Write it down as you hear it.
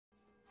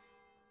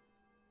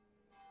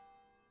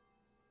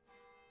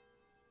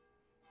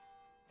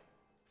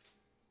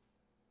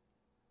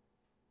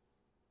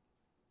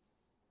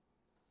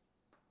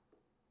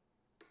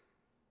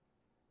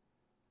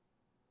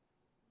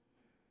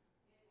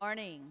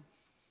Morning.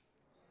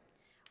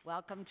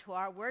 Welcome to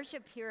our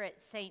worship here at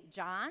St.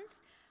 John's.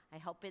 I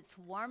hope it's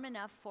warm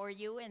enough for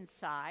you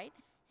inside.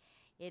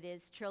 It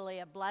is truly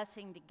a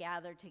blessing to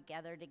gather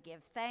together to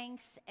give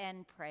thanks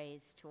and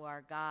praise to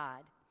our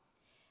God.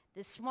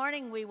 This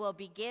morning we will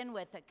begin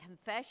with a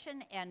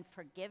confession and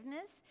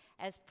forgiveness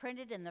as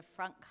printed in the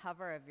front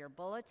cover of your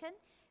bulletin.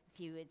 If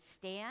you would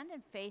stand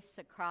and face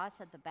the cross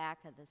at the back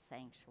of the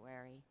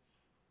sanctuary.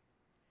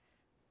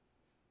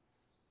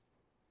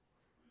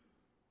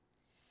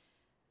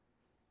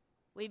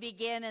 We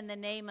begin in the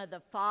name of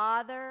the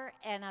Father,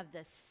 and of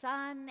the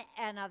Son,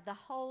 and of the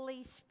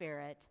Holy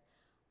Spirit.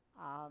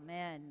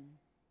 Amen.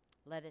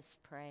 Let us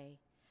pray.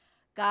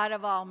 God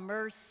of all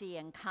mercy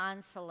and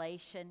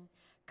consolation,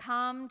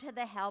 come to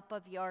the help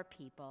of your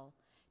people,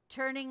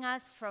 turning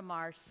us from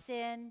our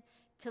sin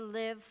to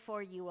live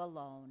for you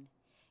alone.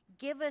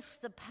 Give us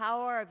the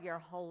power of your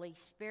Holy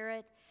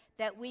Spirit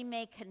that we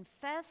may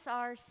confess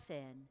our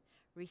sin,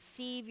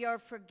 receive your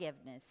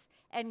forgiveness,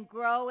 and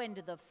grow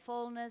into the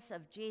fullness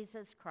of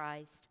Jesus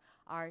Christ,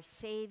 our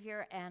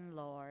Savior and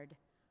Lord.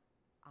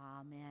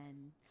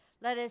 Amen.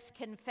 Let us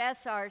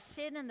confess our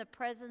sin in the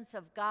presence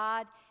of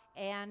God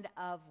and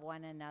of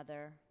one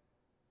another.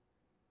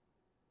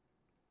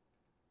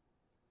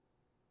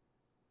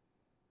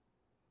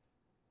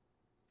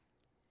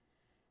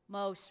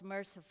 Most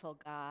merciful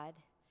God,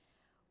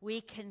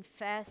 we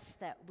confess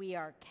that we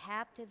are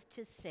captive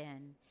to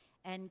sin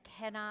and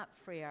cannot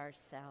free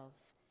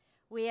ourselves.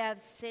 We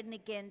have sinned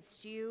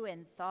against you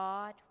in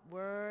thought,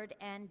 word,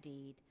 and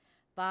deed,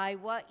 by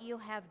what you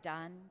have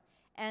done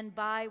and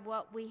by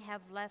what we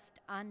have left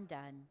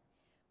undone.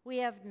 We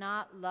have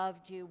not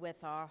loved you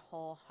with our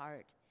whole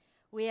heart.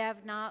 We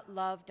have not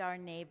loved our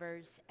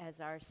neighbors as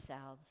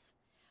ourselves.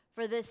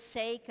 For the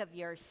sake of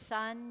your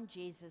Son,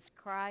 Jesus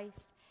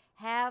Christ,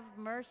 have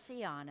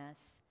mercy on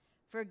us.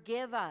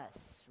 Forgive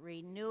us,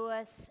 renew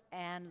us,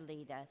 and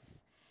lead us,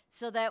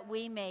 so that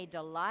we may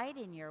delight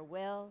in your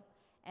will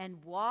and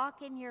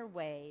walk in your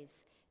ways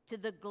to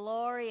the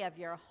glory of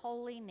your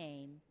holy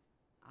name.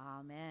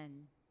 Amen.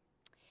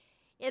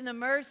 In the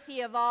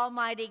mercy of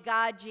Almighty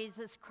God,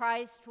 Jesus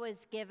Christ was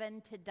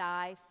given to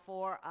die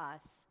for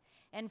us.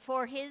 And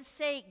for his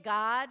sake,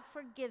 God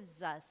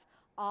forgives us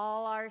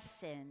all our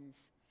sins.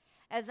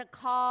 As a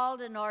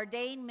called and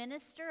ordained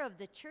minister of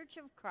the Church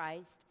of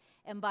Christ,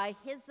 and by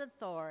his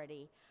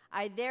authority,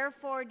 I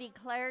therefore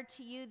declare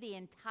to you the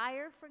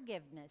entire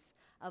forgiveness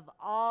of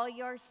all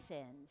your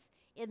sins,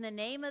 in the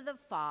name of the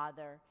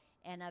Father,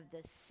 and of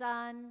the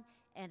Son,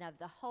 and of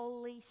the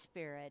Holy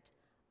Spirit.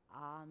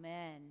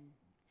 Amen.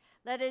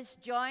 Let us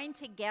join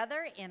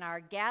together in our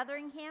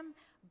gathering hymn,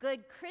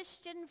 Good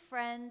Christian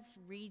Friends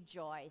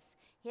Rejoice,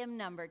 hymn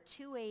number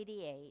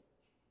 288.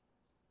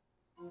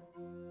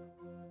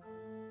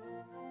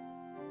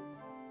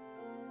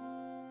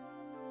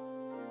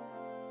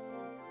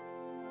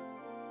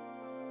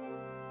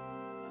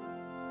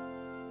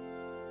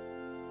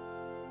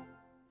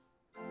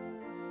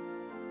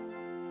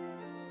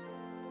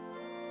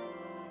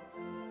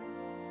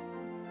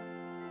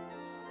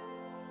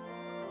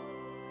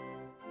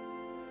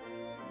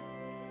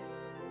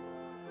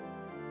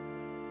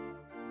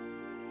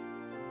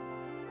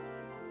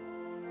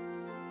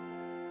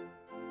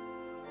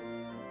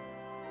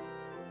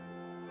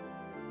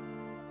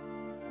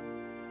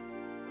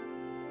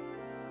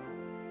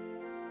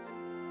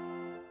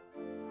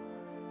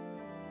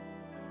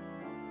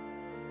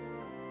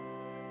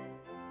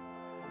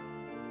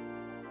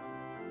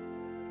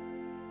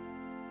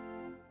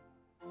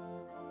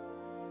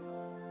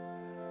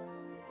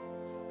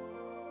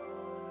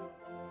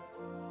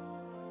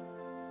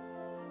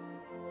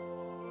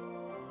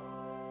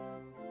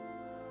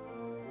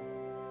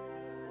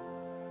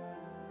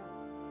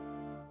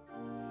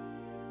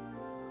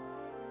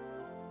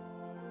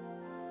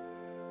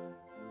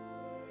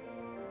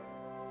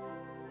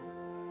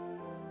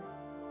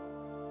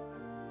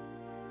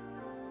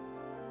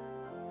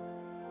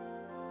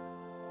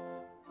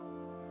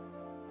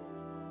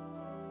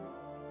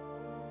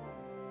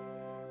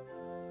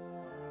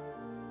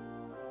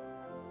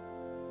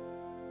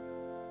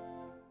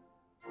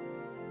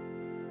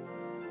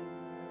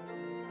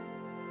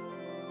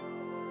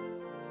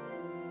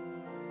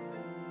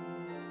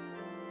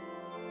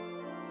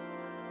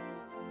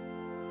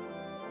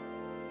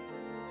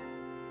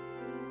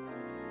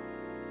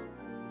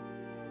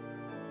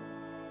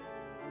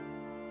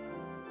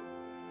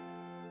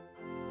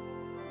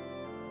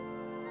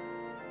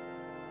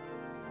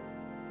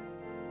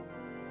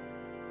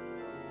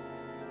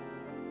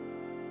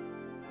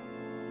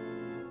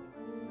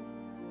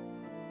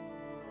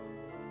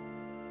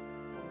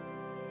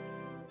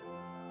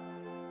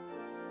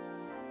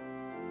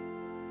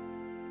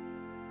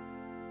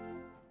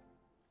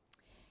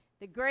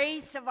 The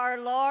grace of our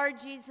Lord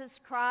Jesus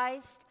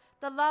Christ,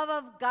 the love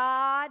of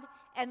God,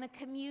 and the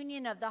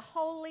communion of the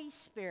Holy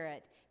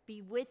Spirit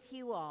be with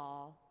you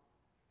all.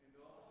 And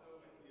also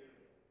with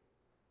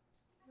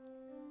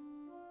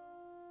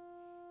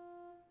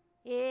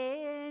you.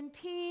 In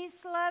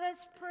peace, let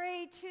us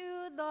pray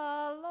to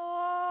the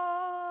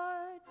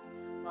Lord.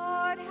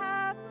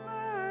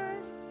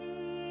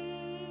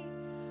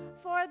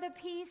 the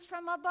peace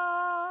from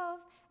above,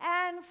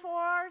 and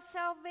for our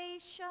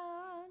salvation.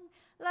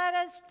 Let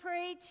us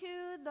pray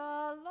to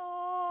the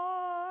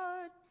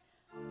Lord.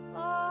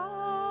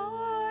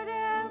 Lord,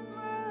 have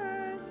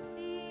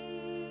mercy.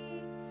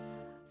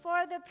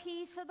 For the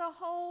peace of the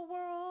whole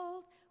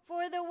world,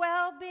 for the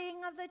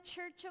well-being of the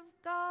Church of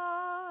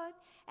God,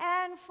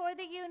 and for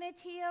the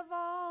unity of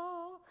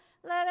all,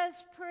 let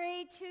us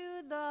pray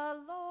to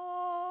the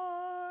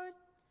Lord.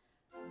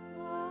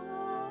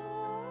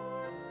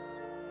 Lord,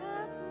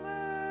 have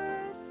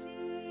mercy.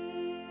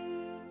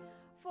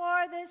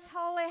 For this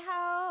holy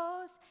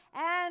house,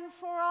 and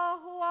for all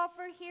who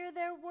offer here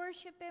their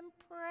worship and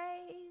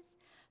praise,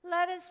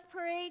 let us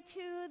pray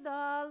to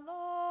the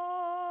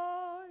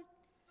Lord.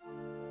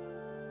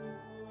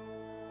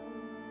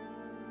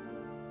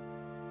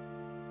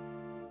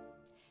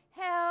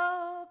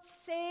 Help,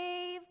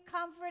 save,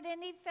 comfort,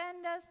 and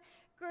defend us,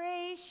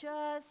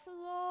 gracious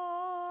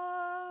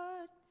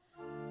Lord.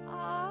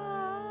 Amen.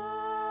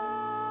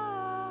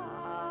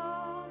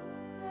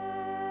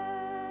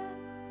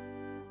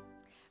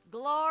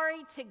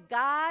 Glory to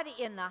God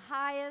in the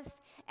highest,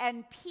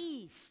 and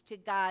peace to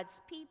God's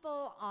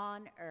people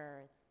on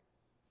earth.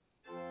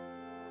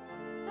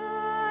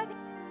 God.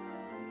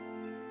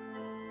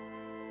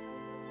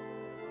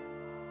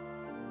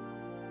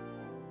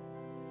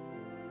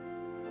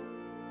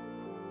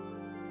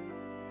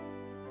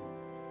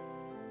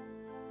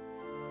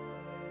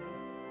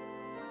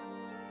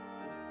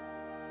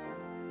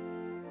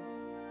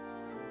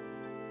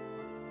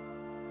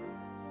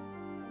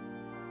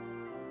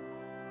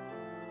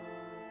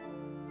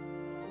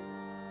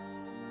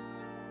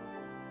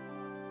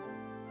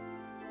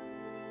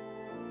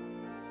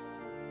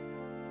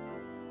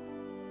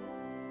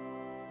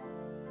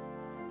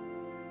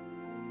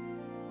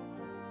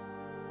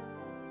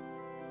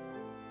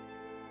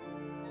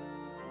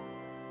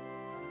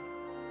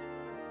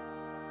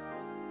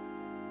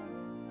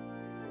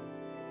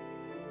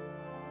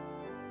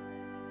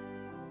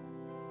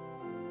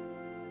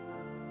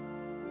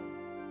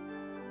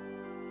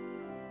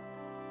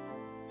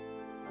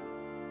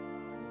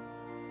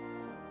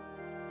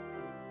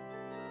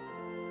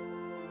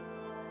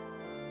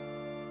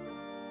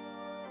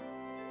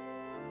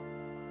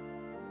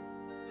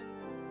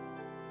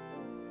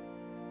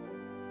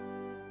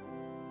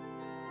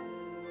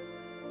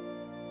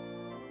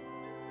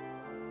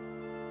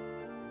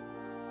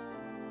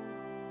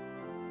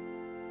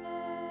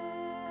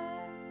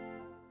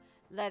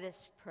 Let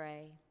us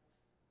pray.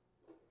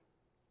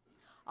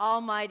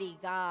 Almighty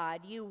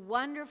God, you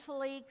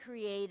wonderfully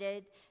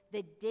created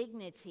the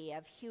dignity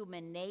of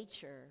human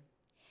nature,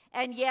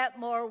 and yet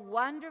more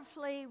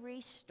wonderfully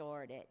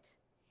restored it.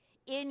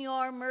 In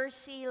your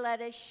mercy, let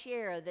us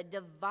share the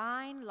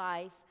divine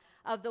life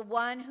of the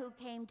one who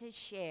came to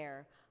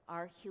share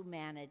our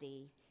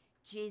humanity,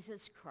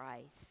 Jesus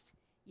Christ,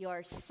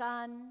 your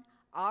Son,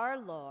 our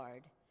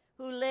Lord,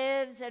 who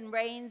lives and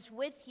reigns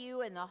with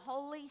you in the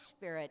Holy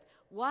Spirit,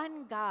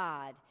 one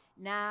God,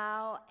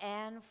 now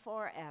and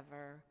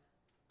forever.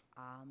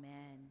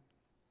 Amen.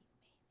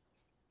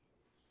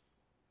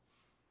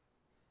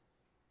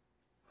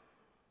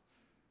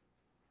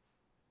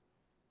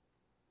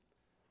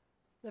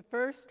 The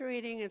first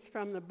reading is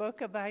from the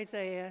book of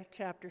Isaiah,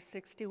 chapter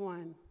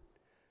 61.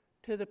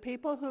 To the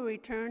people who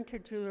returned to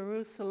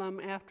Jerusalem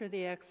after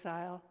the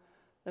exile,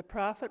 the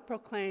prophet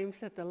proclaims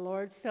that the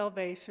Lord's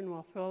salvation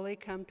will fully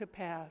come to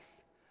pass.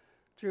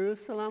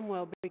 Jerusalem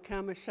will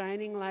become a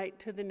shining light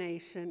to the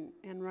nation,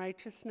 and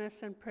righteousness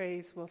and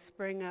praise will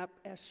spring up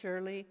as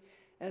surely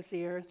as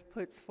the earth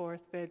puts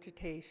forth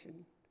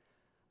vegetation.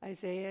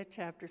 Isaiah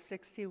chapter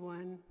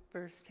 61,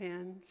 verse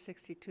 10,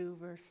 62,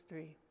 verse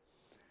 3.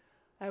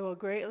 I will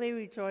greatly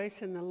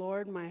rejoice in the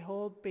Lord, my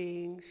whole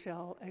being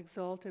shall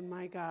exult in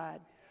my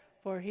God,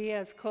 for he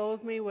has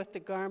clothed me with the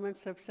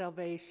garments of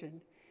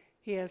salvation.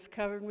 He has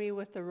covered me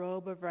with the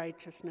robe of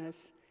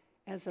righteousness,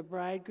 as a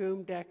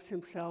bridegroom decks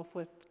himself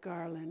with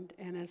garland,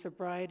 and as a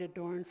bride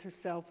adorns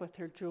herself with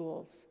her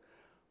jewels.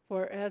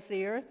 For as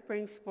the earth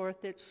brings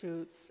forth its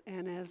shoots,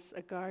 and as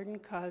a garden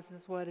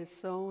causes what is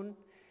sown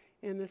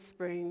in the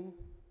spring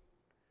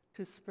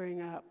to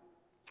spring up,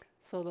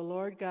 so the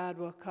Lord God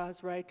will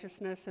cause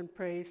righteousness and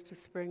praise to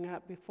spring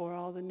up before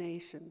all the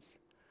nations.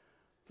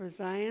 For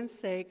Zion's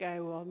sake I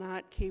will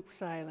not keep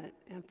silent,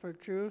 and for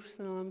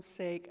Jerusalem's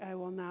sake I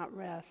will not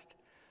rest,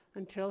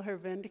 until her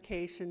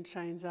vindication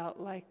shines out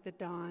like the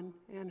dawn,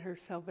 and her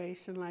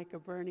salvation like a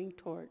burning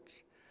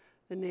torch.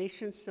 The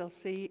nations shall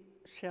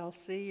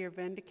see your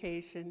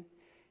vindication,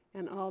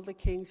 and all the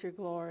kings your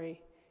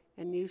glory,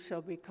 and you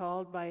shall be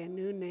called by a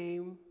new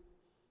name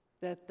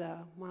that the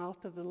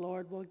mouth of the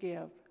Lord will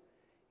give.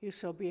 You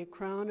shall be a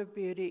crown of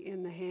beauty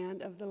in the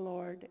hand of the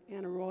Lord,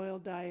 and a royal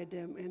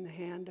diadem in the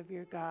hand of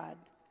your God.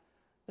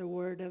 The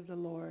word of the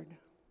Lord.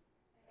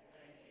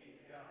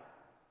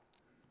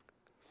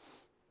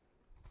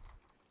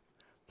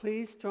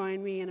 Please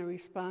join me in a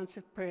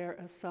responsive prayer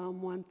of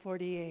Psalm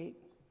 148.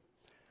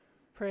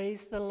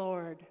 Praise the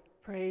Lord.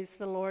 Praise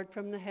the Lord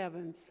from the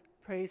heavens.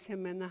 Praise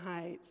him in the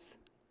heights.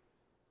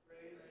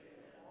 Praise him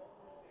in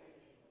all his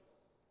angels.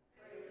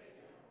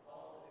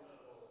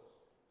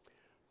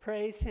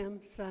 Praise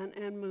him, sun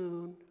and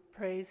moon.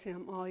 Praise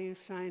him, all you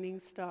shining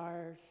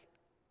stars.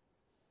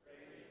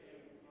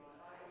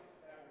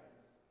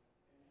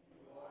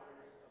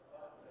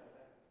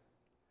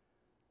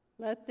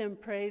 Let them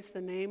praise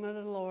the name of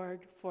the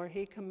Lord, for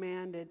he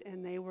commanded,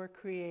 and they were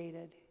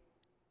created.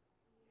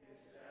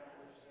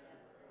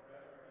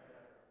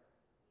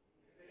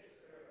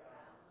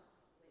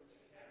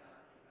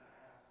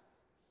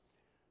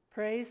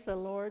 Praise the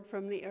Lord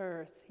from the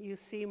earth, you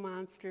sea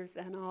monsters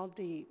and all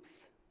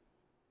deeps.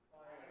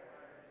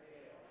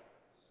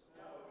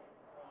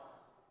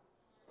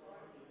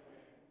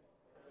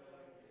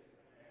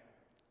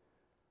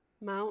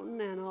 Mountain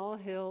and all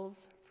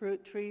hills,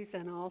 fruit trees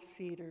and all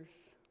cedars.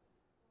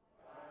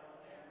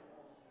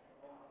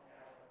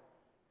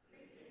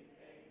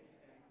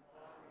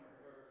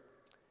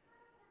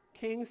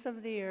 Kings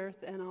of the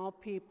earth and all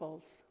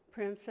peoples,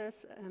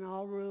 princes and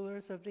all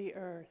rulers of the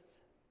earth.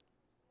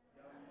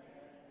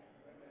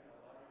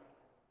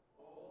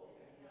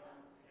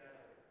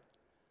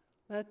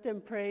 Let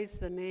them praise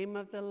the name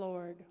of the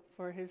Lord,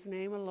 for his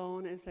name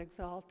alone is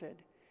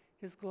exalted.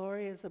 His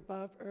glory is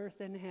above earth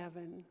and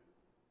heaven.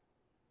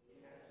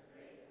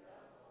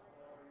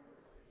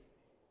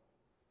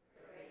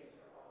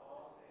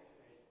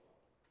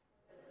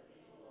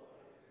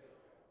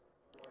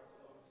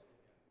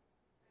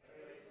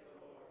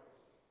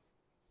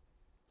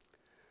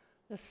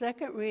 The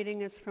second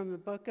reading is from the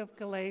book of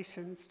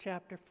Galatians,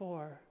 chapter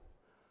 4.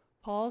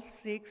 Paul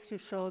seeks to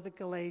show the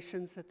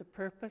Galatians that the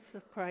purpose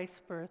of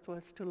Christ's birth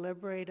was to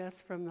liberate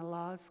us from the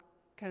law's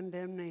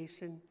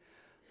condemnation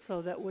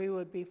so that we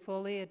would be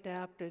fully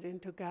adapted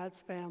into God's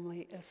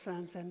family as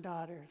sons and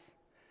daughters.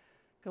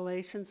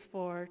 Galatians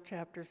 4,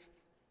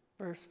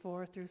 verse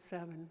 4 through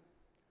 7.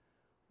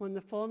 When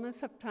the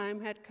fullness of time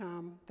had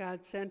come,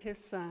 God sent his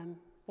Son,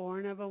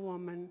 born of a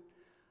woman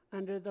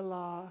under the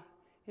law,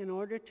 in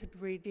order to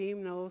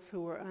redeem those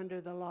who were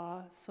under the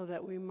law so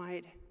that we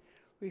might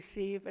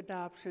receive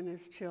adoption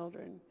as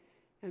children.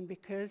 And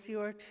because you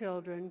are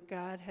children,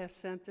 God has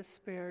sent the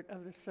Spirit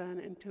of the Son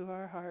into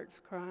our hearts,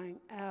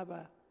 crying,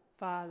 Abba,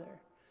 Father.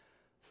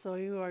 So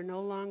you are no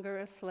longer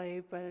a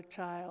slave, but a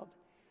child.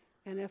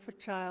 And if a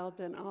child,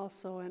 then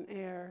also an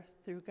heir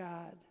through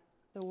God.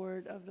 The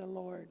word of the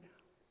Lord.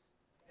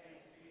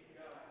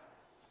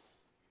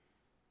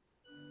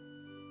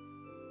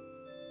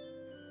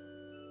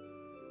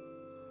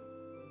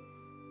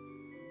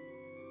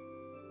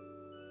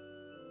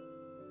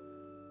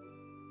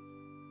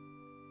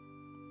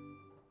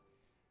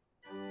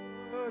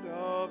 Word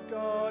of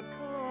God,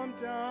 come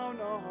down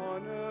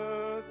on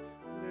earth,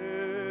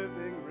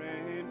 living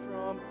rain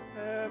from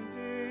heaven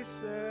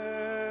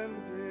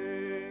descending.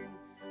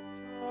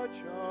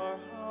 Touch our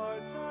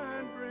hearts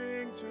and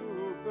bring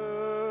to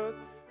birth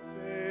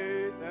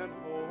faith and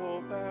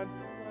hope and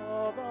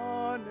love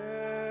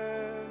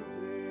unending.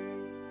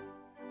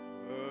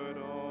 Word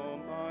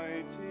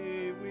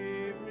Almighty,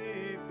 we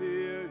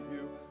revere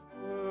you.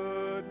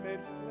 Word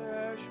made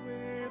flesh,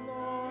 we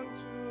long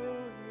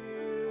to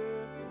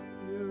hear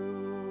you.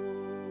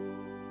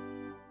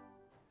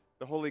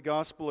 The Holy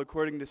Gospel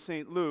according to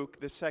St. Luke,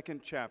 the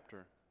 2nd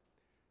chapter.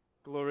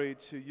 Glory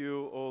to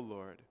you, O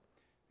Lord.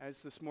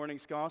 As this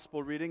morning's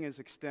Gospel reading is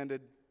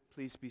extended,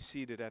 please be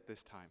seated at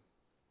this time.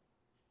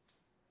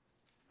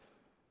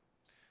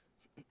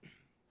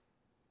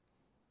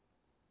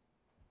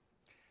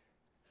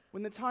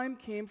 When the time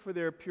came for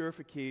their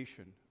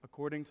purification,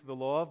 according to the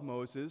law of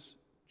Moses,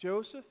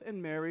 Joseph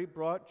and Mary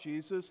brought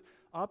Jesus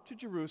up to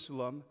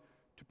Jerusalem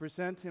to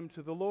present him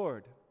to the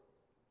Lord.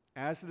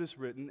 As it is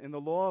written in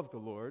the law of the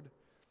Lord,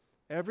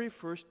 every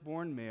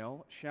firstborn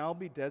male shall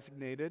be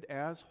designated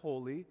as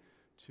holy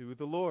to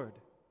the Lord.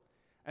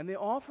 And they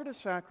offered a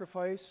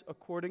sacrifice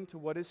according to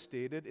what is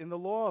stated in the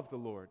law of the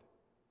Lord,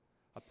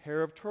 a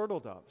pair of turtle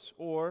doves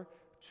or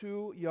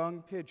 2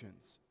 young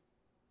pigeons.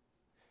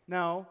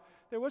 Now,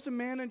 there was a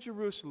man in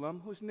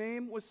Jerusalem whose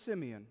name was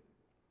Simeon.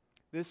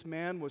 This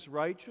man was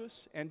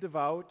righteous and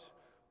devout,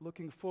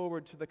 looking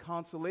forward to the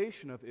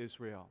consolation of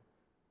Israel,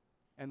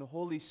 and the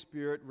Holy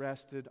Spirit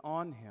rested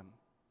on him.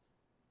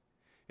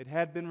 It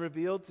had been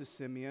revealed to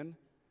Simeon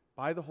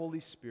by the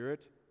Holy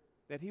Spirit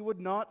that he would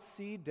not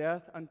see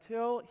death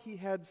until he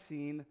had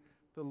seen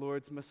the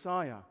Lord's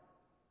Messiah.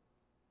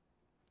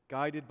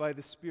 Guided by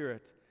the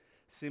Spirit,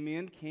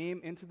 Simeon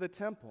came into the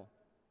temple.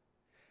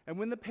 And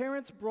when the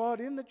parents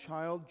brought in the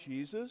child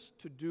Jesus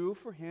to do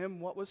for him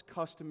what was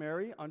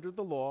customary under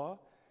the law,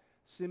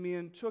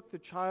 Simeon took the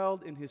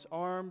child in his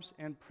arms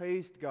and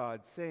praised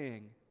God,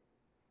 saying,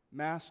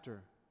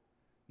 Master,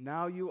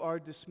 now you are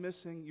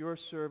dismissing your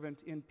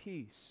servant in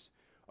peace,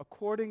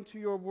 according to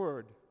your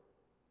word.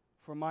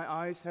 For my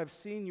eyes have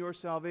seen your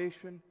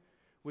salvation,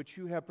 which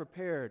you have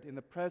prepared in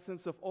the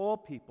presence of all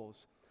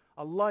peoples,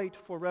 a light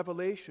for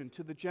revelation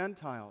to the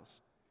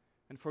Gentiles,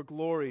 and for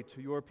glory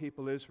to your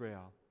people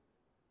Israel.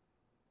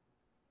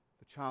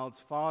 The child's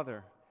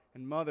father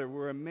and mother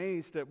were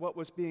amazed at what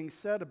was being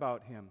said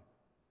about him.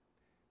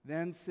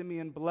 Then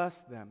Simeon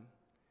blessed them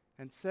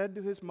and said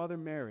to his mother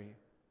Mary,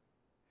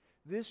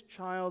 This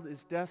child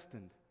is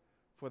destined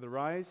for the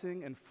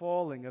rising and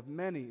falling of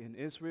many in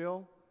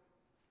Israel,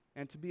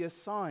 and to be a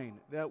sign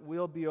that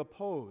will be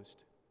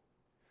opposed,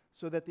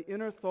 so that the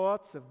inner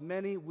thoughts of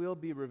many will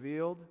be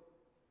revealed,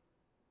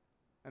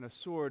 and a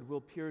sword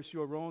will pierce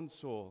your own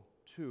soul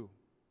too.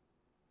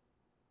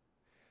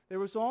 There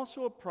was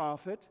also a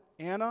prophet,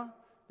 Anna,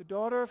 the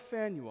daughter of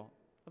Phanuel,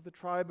 of the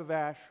tribe of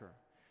Asher.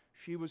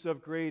 She was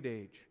of great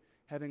age,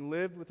 having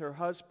lived with her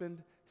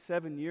husband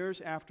 7 years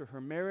after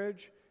her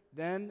marriage,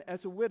 then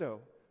as a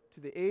widow to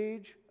the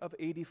age of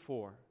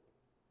 84.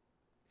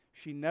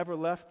 She never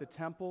left the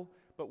temple,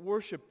 but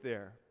worshiped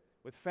there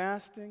with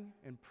fasting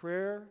and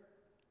prayer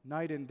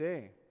night and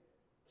day.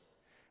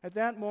 At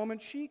that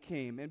moment she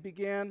came and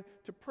began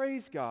to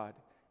praise God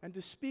and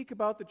to speak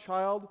about the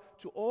child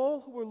to all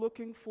who were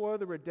looking for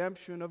the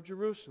redemption of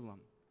Jerusalem.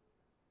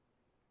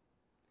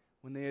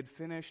 When they had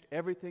finished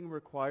everything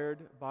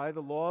required by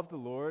the law of the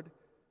Lord,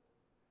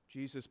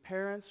 Jesus'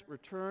 parents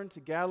returned to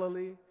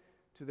Galilee,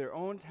 to their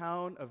own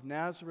town of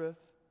Nazareth.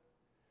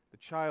 The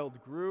child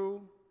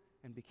grew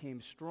and became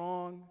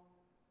strong,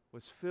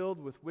 was filled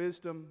with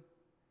wisdom,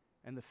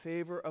 and the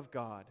favor of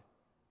God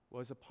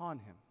was upon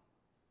him.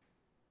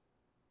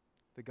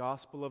 The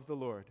gospel of the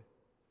Lord.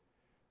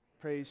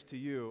 Praise to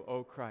you,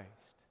 O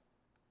Christ.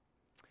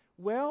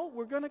 Well,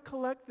 we're going to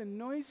collect the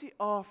noisy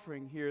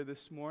offering here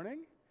this morning,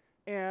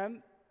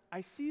 and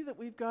I see that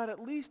we've got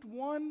at least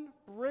one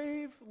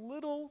brave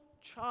little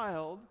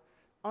child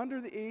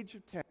under the age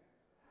of 10.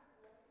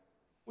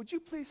 Would you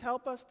please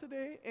help us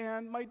today?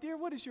 And my dear,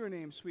 what is your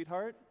name,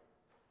 sweetheart?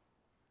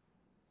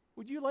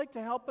 Would you like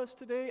to help us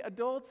today?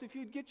 Adults, if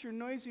you'd get your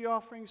noisy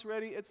offerings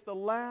ready, it's the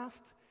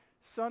last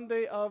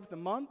Sunday of the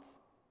month.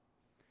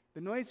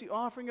 The noisy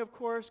offering, of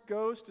course,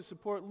 goes to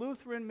support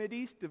Lutheran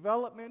Mideast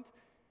development,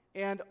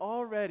 and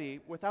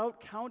already,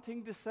 without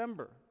counting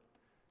December,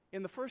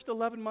 in the first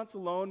 11 months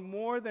alone,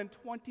 more than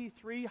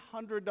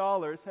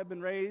 $2,300 have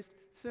been raised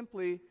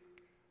simply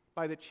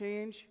by the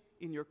change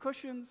in your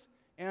cushions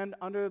and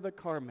under the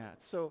car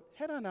mats. So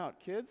head on out,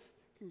 kids.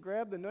 You can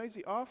grab the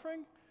noisy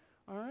offering.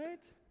 All right?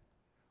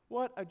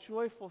 What a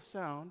joyful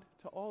sound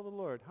to all the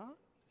Lord, huh?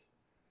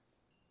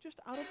 Just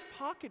out of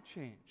pocket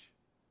change.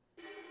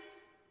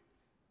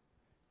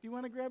 Do you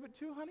want to grab it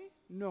too, honey?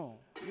 No.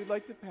 You'd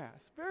like to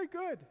pass. Very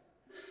good.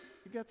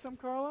 You got some,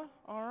 Carla?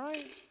 All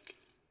right.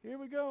 Here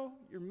we go.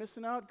 You're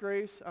missing out,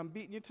 Grace. I'm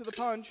beating you to the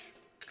punch.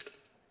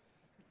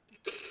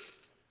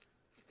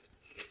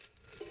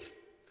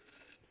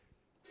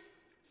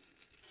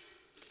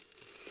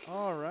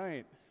 All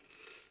right.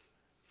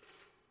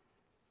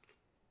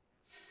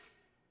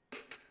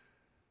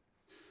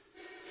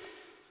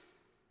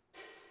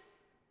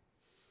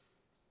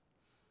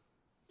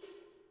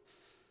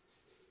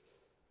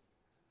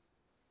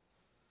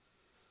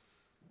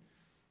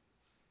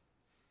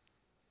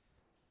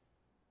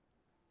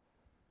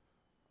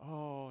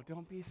 Oh,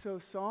 don't be so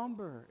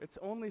somber. It's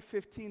only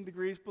 15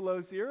 degrees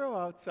below zero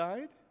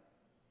outside.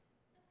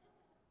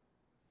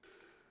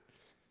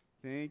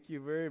 Thank you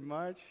very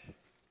much.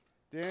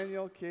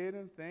 Daniel,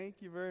 Caden, thank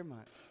you very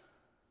much.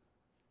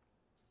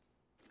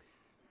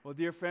 Well,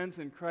 dear friends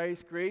in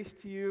Christ, grace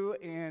to you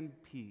and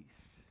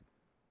peace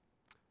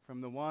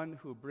from the one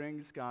who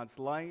brings God's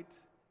light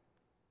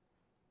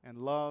and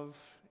love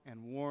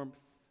and warmth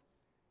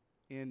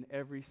in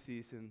every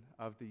season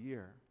of the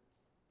year.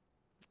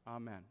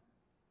 Amen.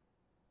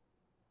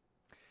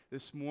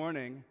 This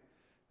morning,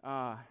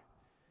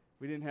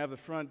 we didn't have the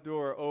front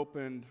door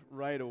opened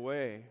right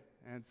away,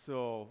 and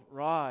so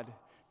Rod,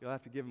 you'll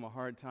have to give him a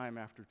hard time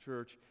after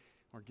church,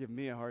 or give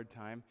me a hard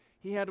time.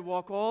 He had to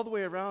walk all the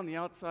way around the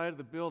outside of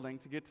the building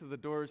to get to the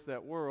doors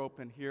that were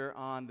open here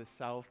on the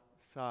south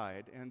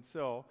side. And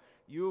so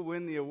you will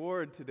win the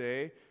award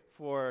today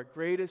for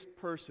greatest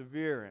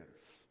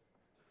perseverance.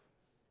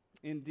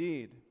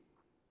 Indeed.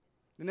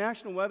 The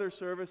National Weather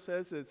Service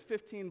says that it's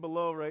 15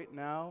 below right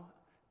now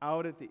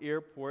out at the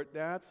airport.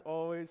 That's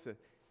always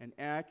an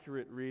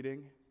accurate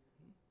reading.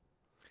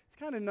 It's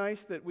kind of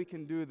nice that we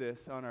can do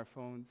this on our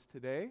phones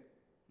today.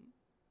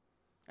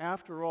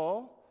 After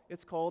all,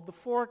 it's called the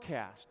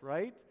forecast,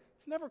 right?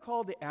 It's never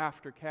called the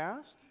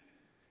aftercast.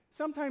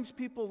 Sometimes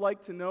people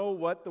like to know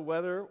what the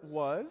weather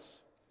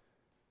was,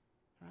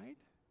 right?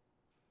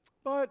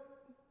 But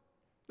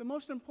the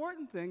most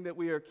important thing that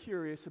we are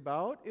curious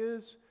about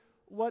is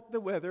what the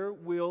weather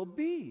will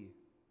be,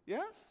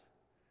 yes?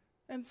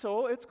 And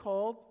so it's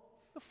called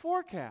the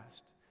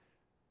forecast,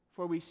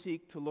 for we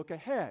seek to look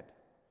ahead.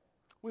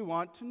 We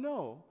want to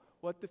know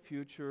what the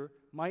future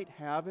might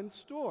have in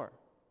store.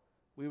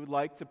 We would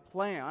like to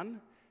plan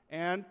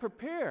and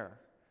prepare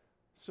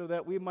so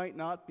that we might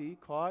not be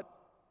caught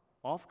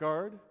off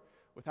guard,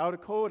 without a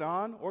coat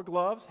on or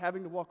gloves,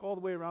 having to walk all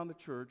the way around the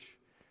church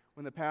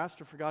when the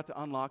pastor forgot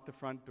to unlock the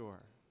front door,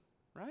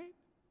 right?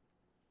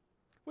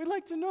 We'd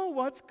like to know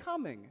what's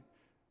coming,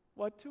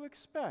 what to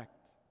expect.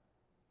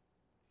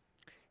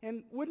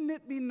 And wouldn't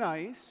it be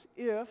nice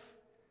if,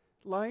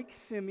 like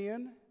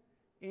Simeon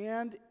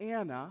and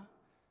Anna,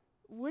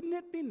 wouldn't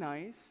it be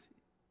nice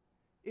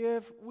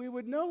if we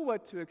would know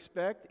what to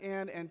expect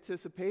and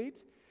anticipate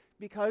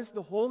because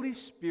the Holy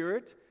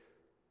Spirit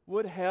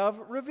would have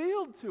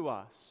revealed to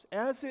us,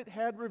 as it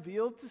had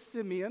revealed to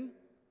Simeon,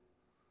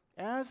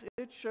 as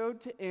it showed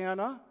to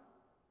Anna,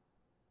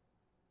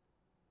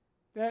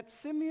 that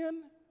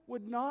Simeon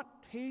would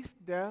not taste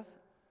death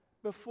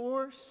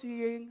before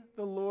seeing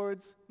the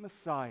Lord's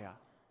Messiah.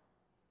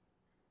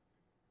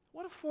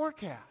 What a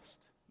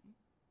forecast.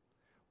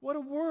 What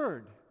a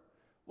word.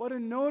 What a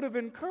note of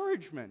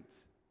encouragement.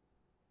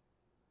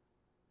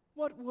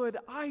 What would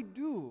I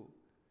do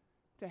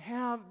to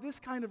have this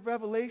kind of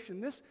revelation,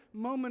 this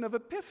moment of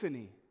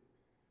epiphany?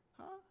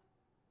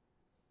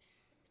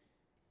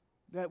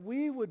 That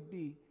we would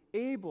be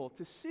able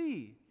to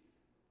see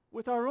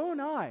with our own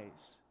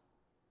eyes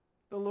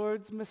the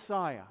Lord's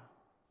Messiah.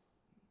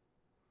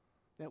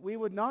 That we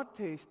would not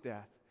taste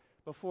death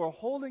before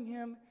holding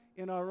him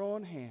in our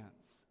own hands.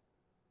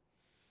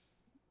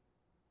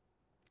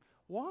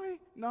 Why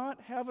not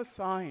have a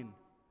sign?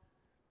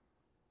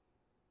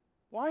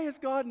 Why has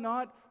God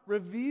not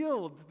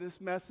revealed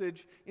this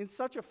message in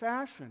such a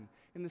fashion,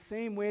 in the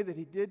same way that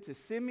he did to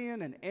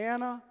Simeon and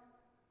Anna?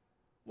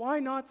 Why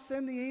not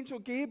send the angel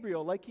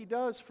Gabriel like he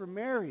does for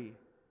Mary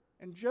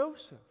and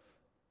Joseph?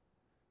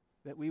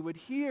 That we would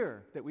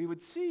hear, that we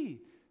would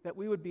see, that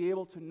we would be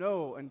able to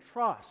know and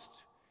trust,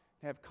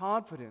 have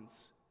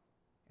confidence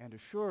and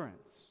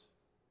assurance.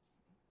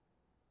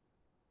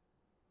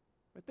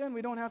 But then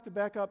we don't have to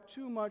back up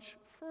too much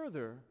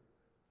further.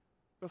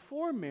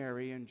 Before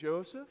Mary and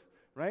Joseph,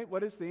 right?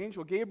 What does the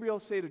angel Gabriel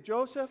say to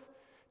Joseph?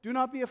 Do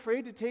not be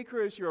afraid to take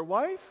her as your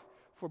wife,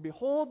 for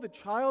behold, the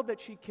child that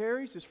she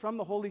carries is from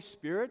the Holy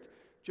Spirit.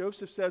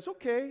 Joseph says,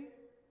 okay.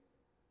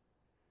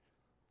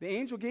 The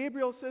angel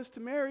Gabriel says to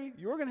Mary,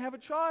 you're going to have a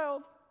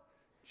child.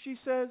 She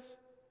says,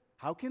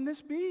 how can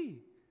this be,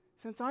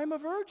 since I'm a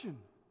virgin?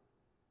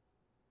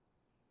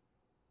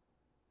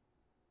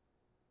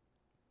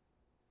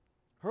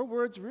 Her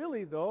words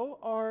really, though,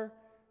 are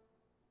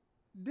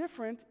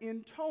different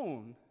in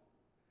tone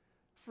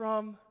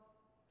from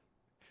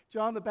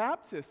John the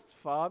Baptist's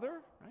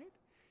father, right?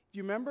 Do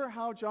you remember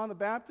how John the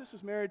Baptist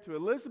was married to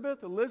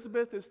Elizabeth?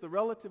 Elizabeth is the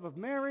relative of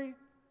Mary.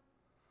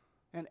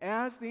 And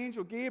as the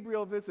angel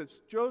Gabriel visits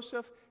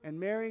Joseph and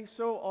Mary,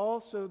 so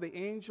also the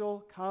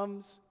angel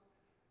comes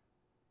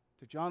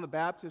to John the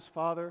Baptist's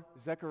father,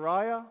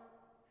 Zechariah,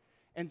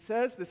 and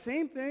says the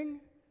same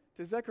thing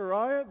to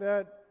Zechariah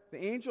that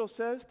the angel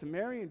says to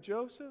Mary and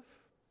Joseph.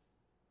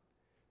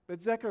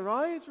 But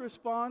Zechariah's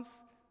response,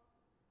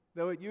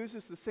 though it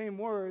uses the same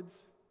words,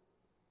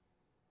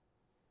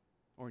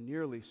 or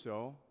nearly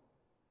so,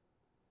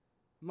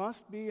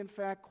 must be in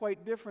fact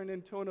quite different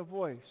in tone of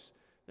voice.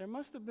 There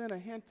must have been a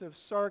hint of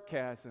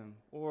sarcasm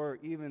or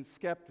even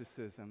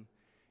skepticism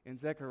in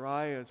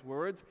Zechariah's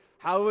words.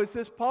 How is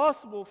this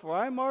possible? For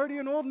I'm already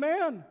an old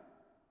man,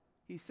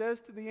 he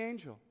says to the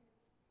angel.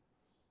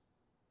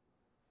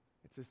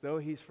 It's as though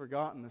he's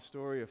forgotten the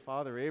story of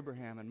Father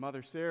Abraham and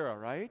Mother Sarah,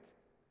 right?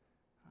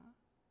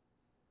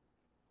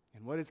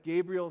 And what does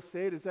Gabriel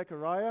say to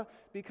Zechariah?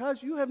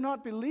 Because you have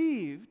not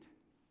believed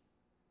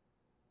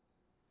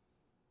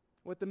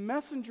what the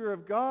messenger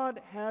of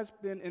God has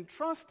been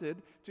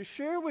entrusted to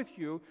share with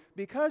you,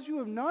 because you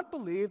have not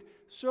believed,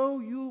 so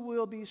you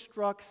will be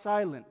struck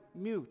silent,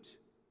 mute,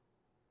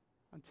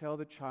 until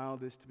the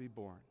child is to be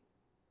born.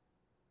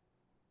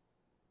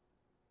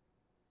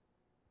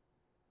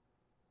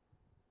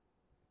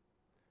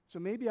 So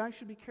maybe I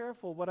should be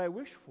careful what I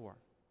wish for.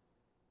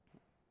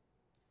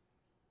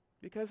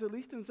 Because at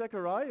least in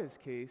Zechariah's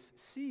case,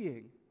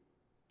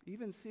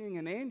 even seeing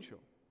an angel,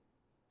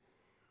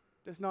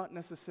 does not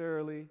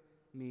necessarily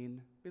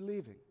mean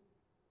believing.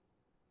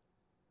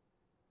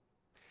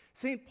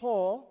 St.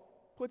 Paul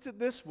puts it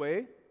this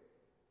way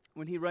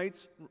when he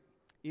writes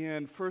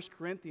in 1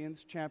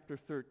 Corinthians chapter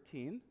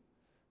 13.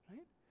 Right?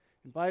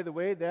 And by the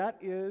way, that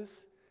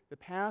is the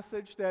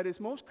passage that is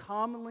most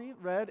commonly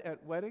read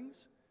at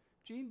weddings.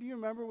 Jean, do you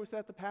remember, was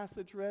that the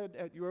passage read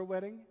at your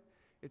wedding?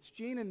 It's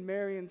Jean and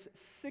Marion's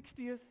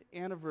 60th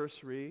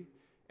anniversary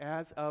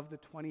as of the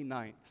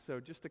 29th, so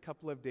just a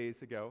couple of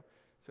days ago.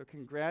 So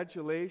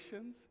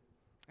congratulations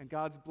and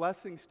God's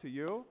blessings to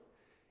you.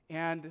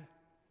 And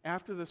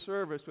after the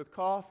service with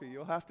coffee,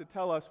 you'll have to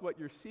tell us what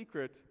your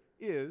secret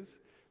is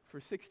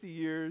for 60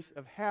 years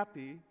of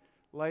happy,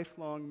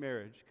 lifelong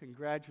marriage.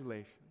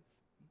 Congratulations.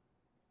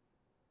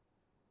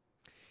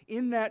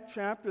 In that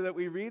chapter that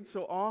we read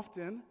so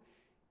often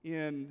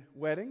in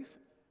weddings,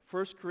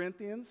 1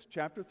 Corinthians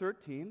chapter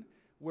 13,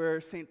 where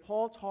St.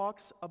 Paul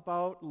talks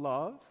about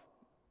love,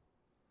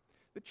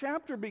 the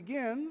chapter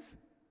begins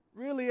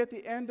really at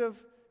the end of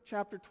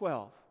chapter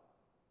 12.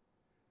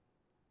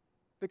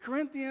 The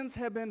Corinthians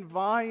have been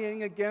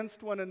vying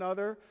against one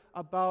another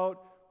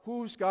about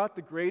who's got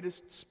the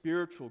greatest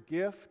spiritual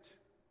gift.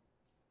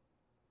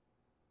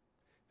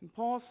 And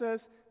Paul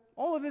says,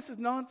 all of this is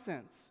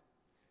nonsense.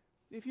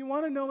 If you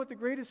want to know what the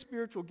greatest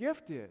spiritual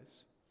gift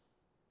is,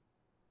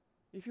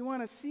 if you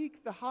want to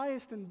seek the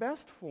highest and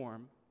best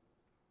form,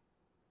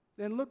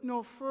 then look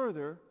no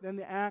further than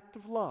the act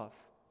of love.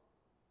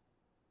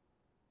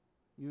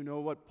 You know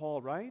what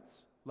Paul writes?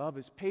 Love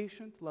is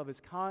patient. Love is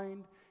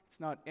kind. It's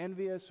not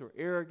envious or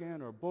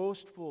arrogant or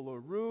boastful or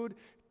rude.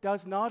 It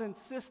does not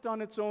insist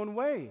on its own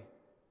way.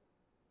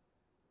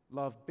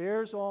 Love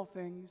bears all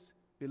things,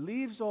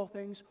 believes all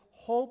things,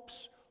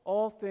 hopes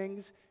all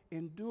things,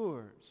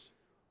 endures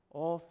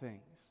all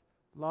things.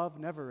 Love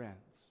never ends.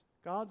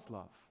 God's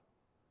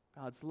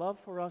love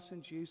for us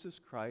in Jesus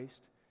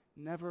Christ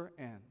never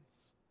ends.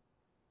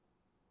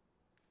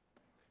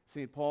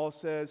 St. Paul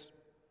says,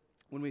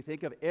 when we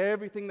think of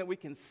everything that we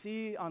can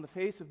see on the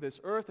face of this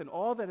earth and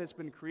all that has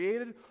been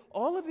created,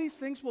 all of these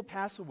things will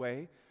pass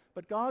away,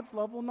 but God's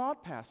love will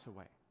not pass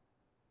away.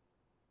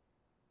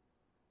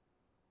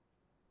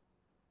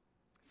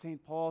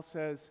 St. Paul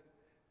says,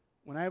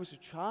 when I was a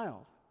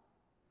child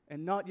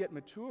and not yet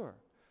mature,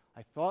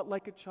 I thought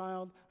like a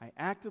child, I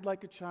acted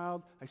like a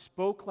child, I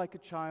spoke like a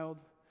child,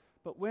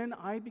 but when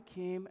I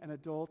became an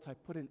adult, I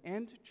put an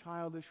end to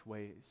childish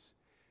ways,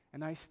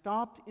 and I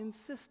stopped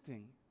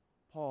insisting,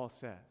 Paul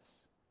says,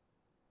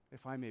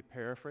 if I may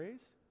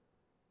paraphrase,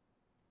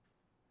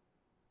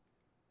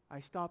 I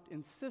stopped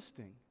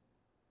insisting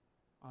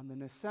on the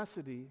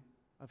necessity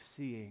of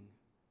seeing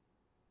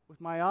with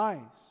my eyes.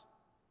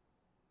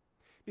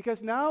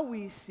 Because now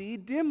we see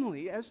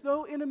dimly as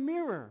though in a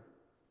mirror.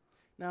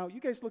 Now,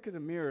 you guys look at a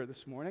mirror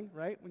this morning,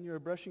 right, when you're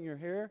brushing your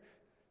hair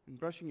and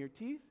brushing your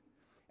teeth,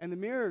 and the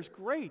mirror is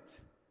great.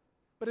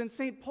 But in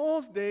St.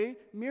 Paul's day,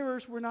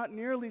 mirrors were not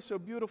nearly so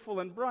beautiful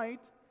and bright.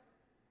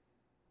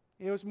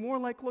 It was more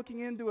like looking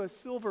into a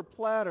silver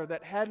platter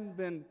that hadn't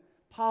been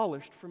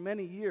polished for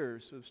many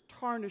years. It was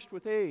tarnished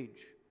with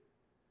age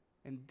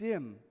and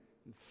dim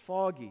and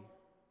foggy.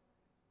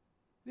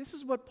 This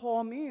is what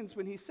Paul means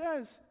when he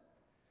says,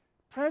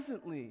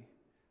 presently,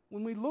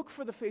 when we look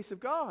for the face of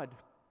God,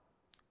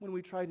 when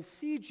we try to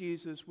see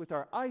Jesus with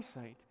our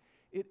eyesight,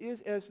 it is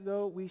as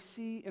though we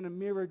see in a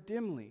mirror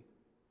dimly.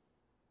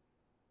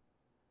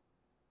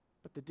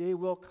 But the day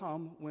will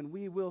come when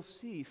we will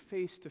see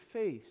face to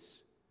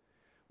face,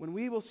 when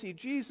we will see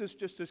Jesus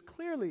just as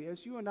clearly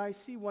as you and I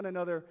see one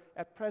another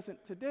at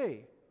present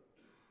today.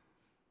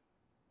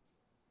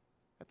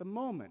 At the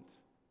moment,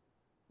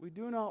 we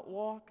do not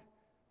walk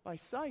by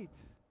sight,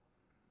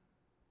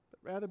 but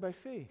rather by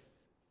faith.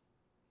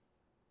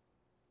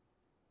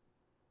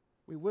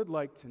 We would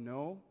like to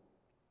know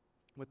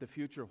what the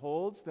future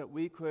holds, that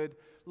we could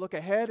look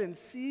ahead and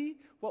see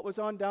what was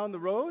on down the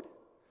road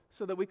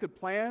so that we could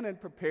plan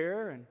and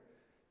prepare and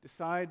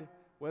decide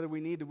whether we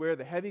need to wear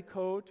the heavy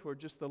coat or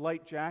just the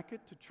light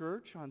jacket to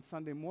church on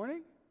Sunday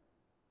morning.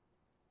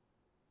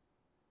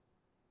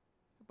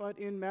 But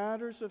in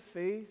matters of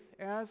faith,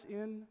 as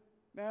in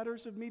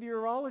matters of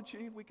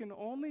meteorology, we can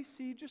only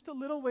see just a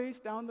little ways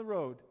down the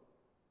road.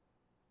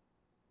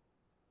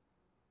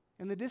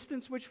 And the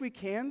distance which we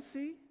can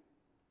see,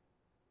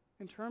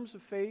 in terms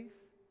of faith,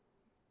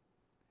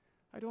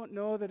 I don't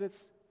know that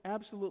it's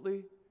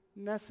absolutely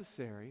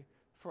necessary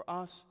for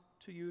us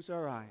to use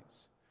our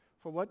eyes.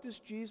 For what does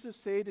Jesus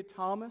say to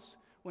Thomas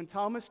when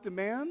Thomas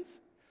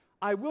demands,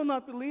 I will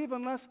not believe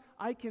unless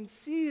I can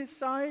see his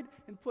side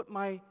and put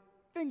my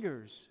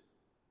fingers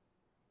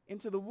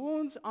into the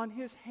wounds on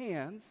his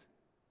hands?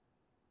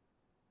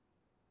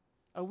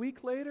 A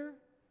week later,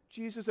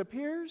 Jesus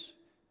appears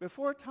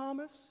before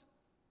Thomas.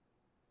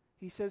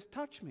 He says,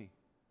 touch me.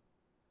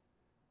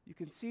 You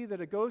can see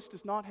that a ghost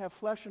does not have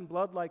flesh and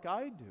blood like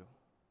I do.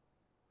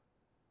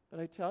 But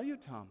I tell you,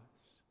 Thomas,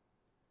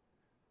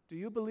 do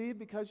you believe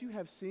because you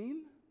have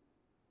seen?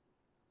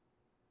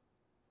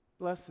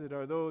 Blessed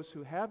are those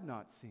who have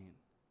not seen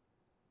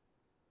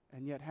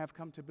and yet have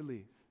come to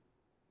believe.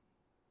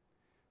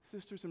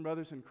 Sisters and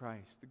brothers in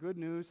Christ, the good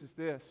news is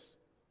this,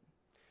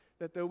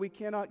 that though we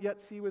cannot yet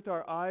see with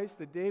our eyes,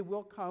 the day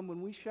will come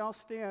when we shall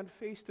stand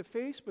face to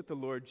face with the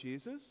Lord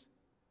Jesus.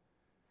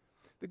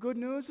 The good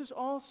news is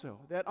also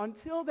that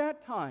until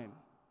that time,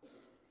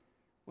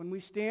 when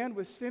we stand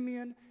with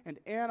Simeon and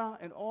Anna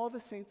and all the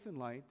saints in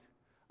light,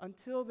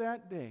 until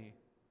that day,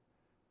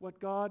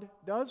 what God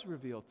does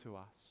reveal to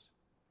us,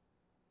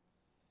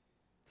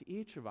 to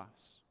each of us,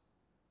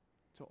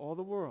 to all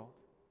the world,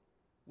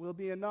 will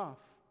be enough.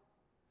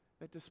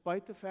 That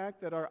despite the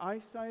fact that our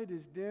eyesight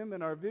is dim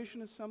and our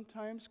vision is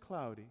sometimes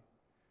cloudy,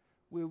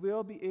 we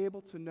will be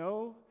able to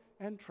know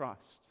and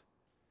trust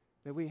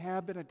that we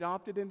have been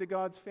adopted into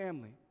God's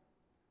family,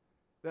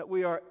 that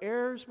we are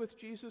heirs with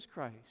Jesus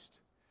Christ,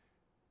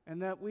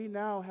 and that we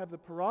now have the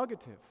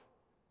prerogative,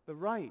 the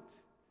right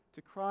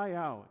to cry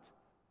out,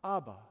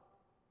 Abba,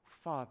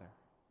 Father.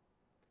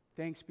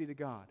 Thanks be to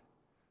God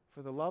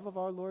for the love of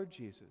our Lord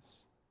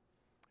Jesus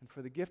and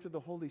for the gift of the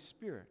Holy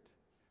Spirit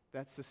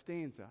that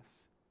sustains us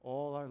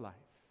all our life.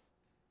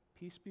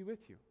 Peace be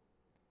with you,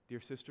 dear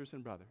sisters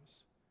and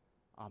brothers.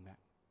 Amen.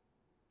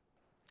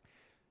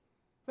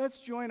 Let's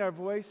join our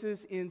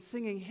voices in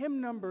singing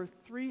hymn number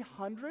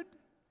 300,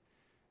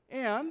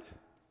 and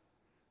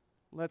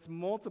let's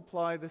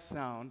multiply the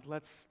sound.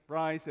 Let's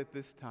rise at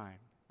this time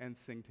and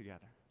sing together.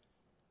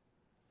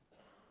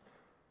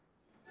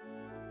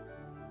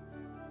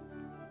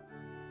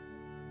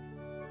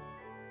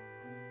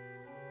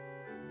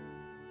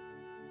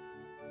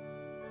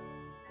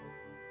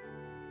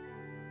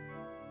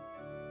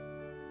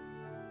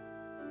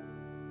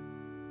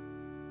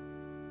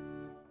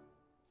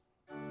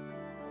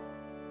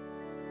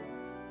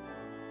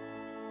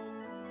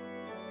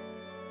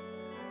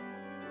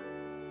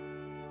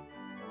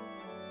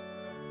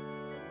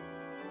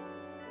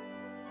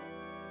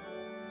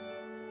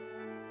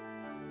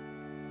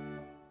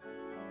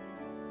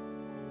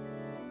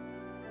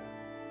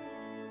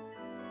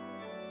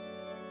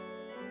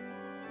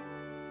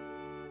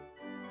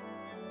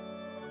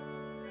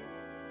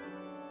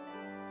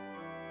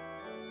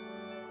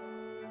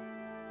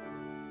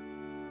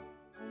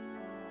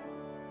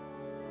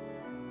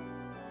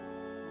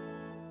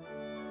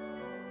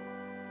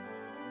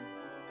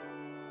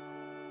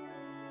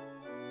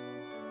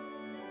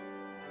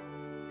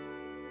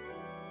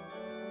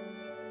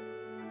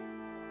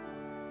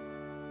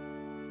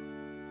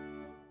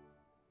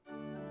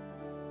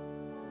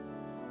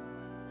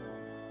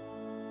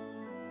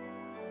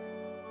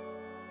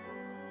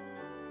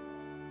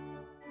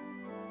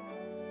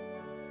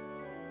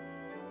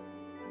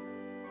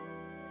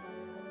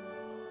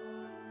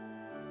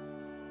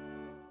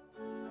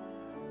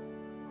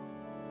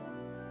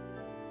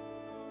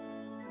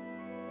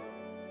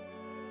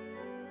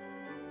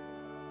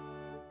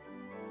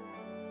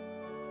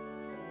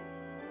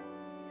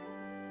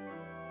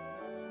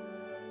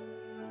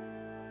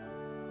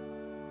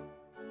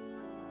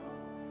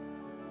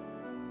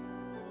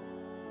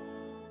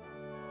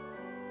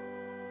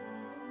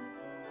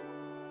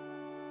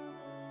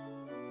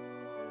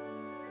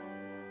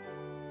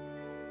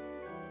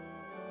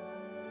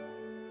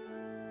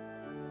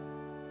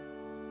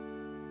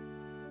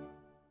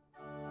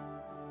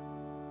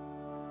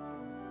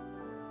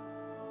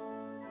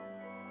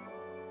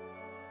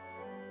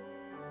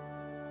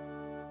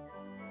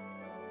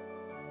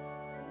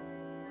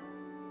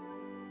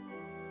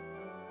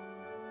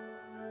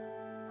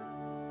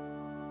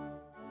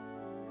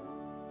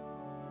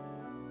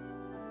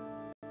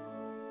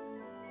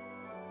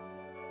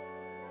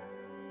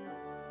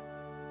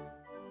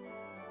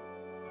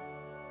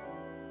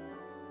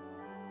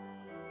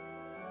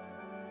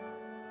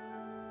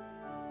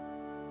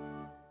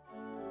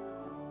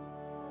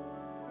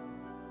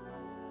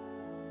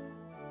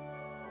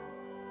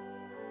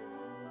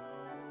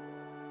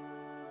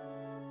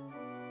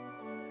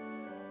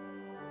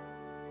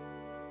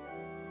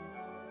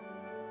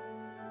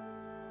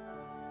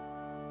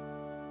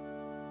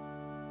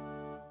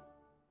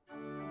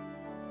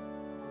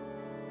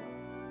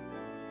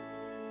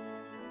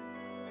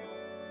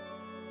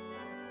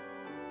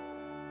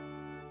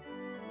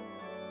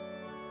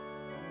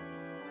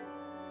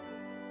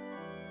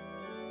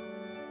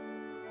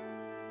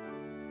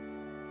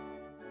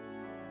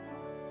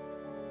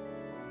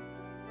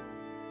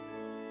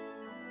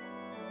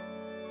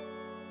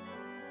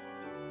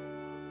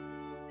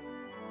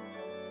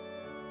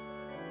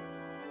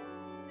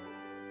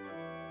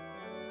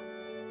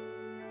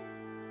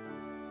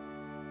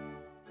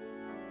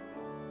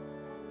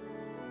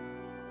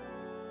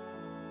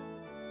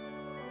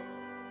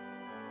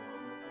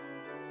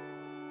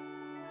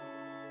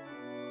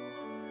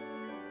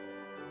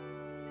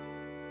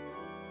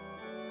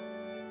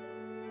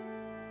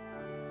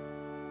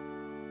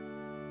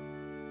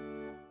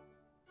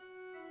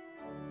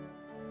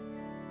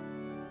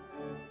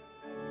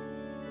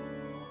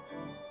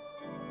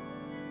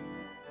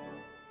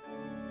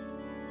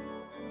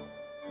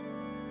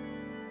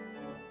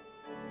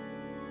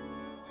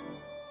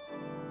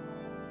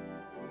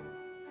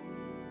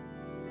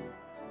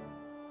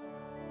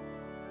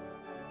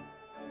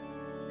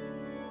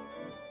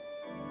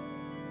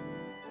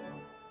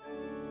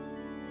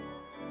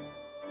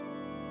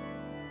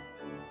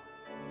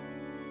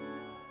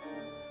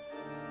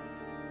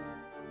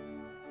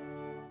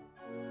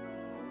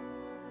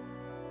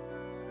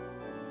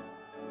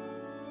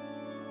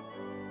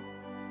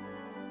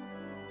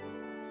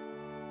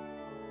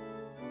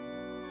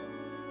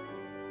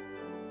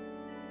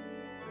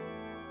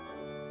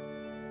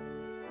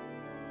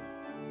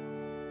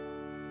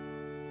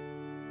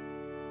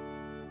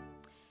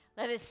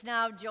 Let us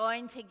now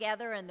join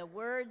together in the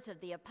words of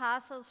the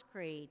Apostles'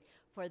 Creed,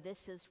 for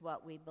this is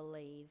what we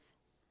believe.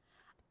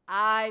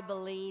 I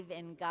believe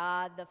in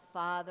God the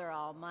Father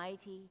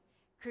Almighty,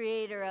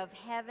 creator of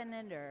heaven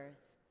and earth.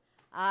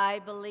 I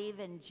believe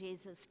in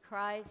Jesus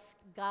Christ,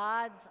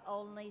 God's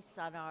only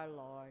Son, our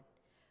Lord,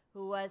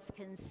 who was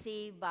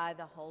conceived by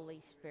the Holy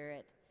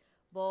Spirit,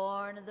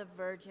 born of the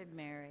Virgin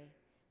Mary,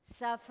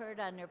 suffered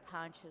under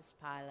Pontius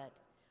Pilate,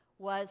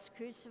 was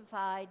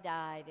crucified,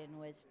 died, and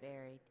was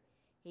buried.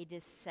 He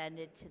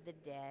descended to the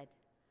dead.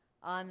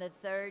 On the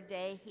third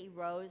day he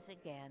rose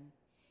again.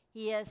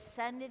 He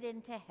ascended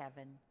into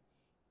heaven.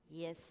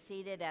 He is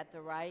seated at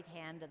the right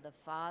hand of the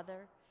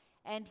Father,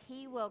 and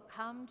he will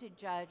come to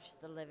judge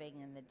the living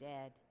and the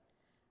dead.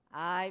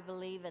 I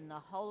believe in the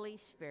Holy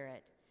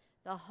Spirit,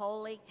 the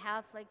Holy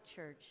Catholic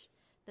Church,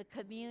 the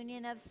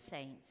communion of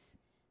saints,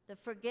 the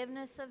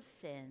forgiveness of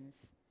sins,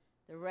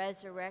 the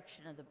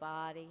resurrection of the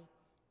body,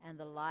 and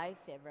the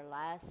life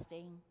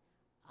everlasting.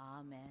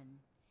 Amen.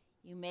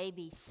 You may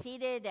be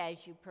seated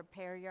as you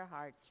prepare your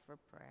hearts for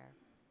prayer.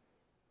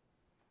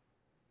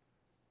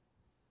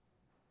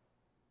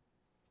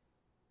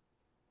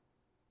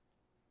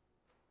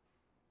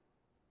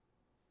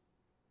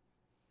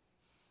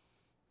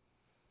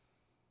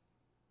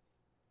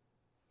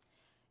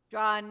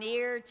 Draw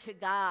near to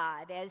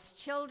God as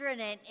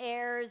children and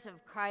heirs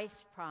of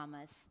Christ's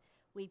promise.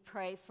 We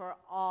pray for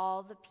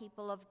all the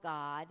people of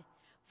God,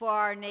 for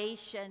our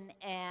nation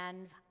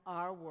and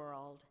our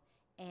world,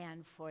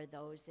 and for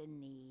those in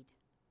need.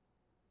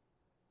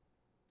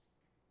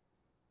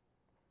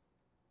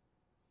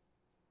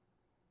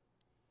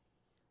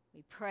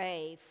 We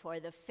pray for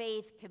the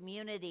faith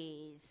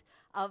communities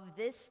of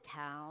this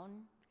town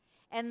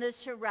and the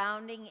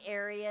surrounding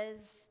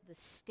areas, the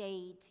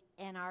state,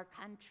 and our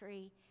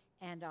country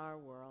and our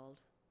world.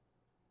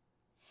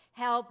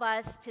 Help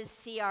us to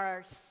see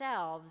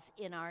ourselves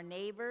in our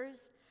neighbors,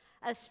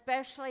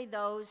 especially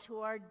those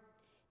who are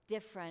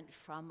different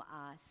from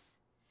us.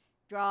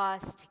 Draw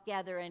us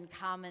together in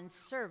common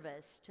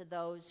service to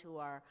those who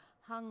are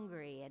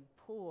hungry and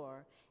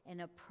poor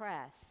and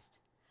oppressed.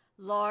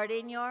 Lord,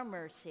 in your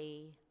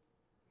mercy,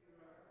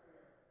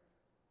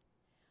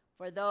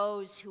 for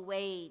those who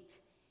wait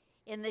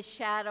in the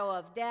shadow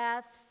of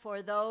death,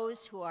 for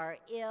those who are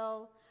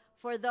ill,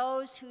 for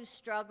those who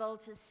struggle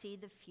to see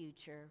the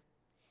future,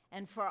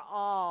 and for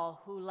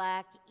all who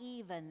lack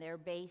even their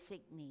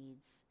basic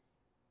needs.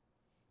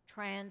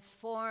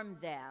 Transform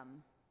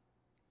them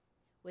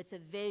with a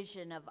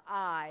vision of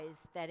eyes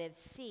that have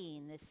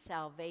seen the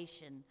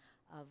salvation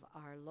of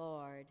our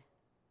Lord.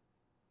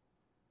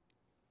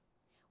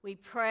 We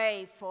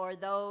pray for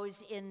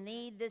those in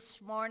need this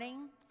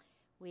morning.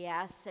 We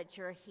ask that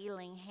your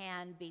healing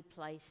hand be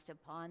placed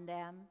upon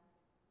them.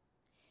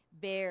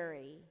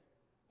 Barry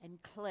and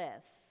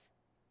Cliff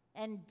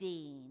and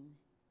Dean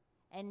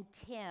and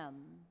Tim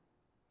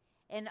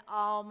and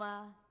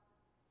Alma,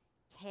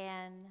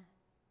 Ken,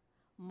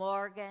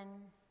 Morgan,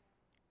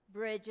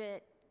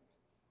 Bridget,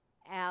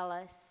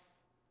 Alice,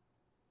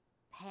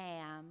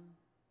 Pam,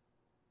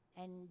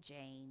 and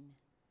Jane,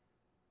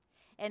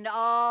 and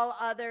all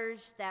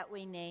others that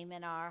we name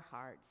in our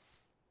hearts.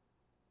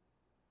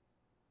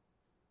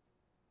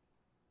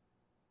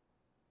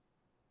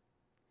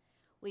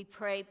 We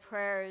pray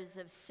prayers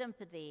of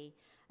sympathy,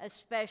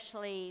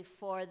 especially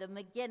for the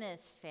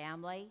McGinnis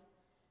family,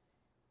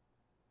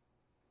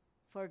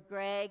 for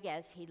Greg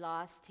as he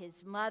lost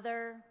his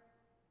mother,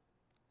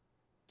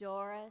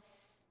 Doris,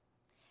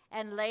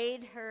 and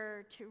laid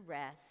her to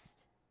rest,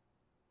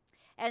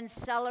 and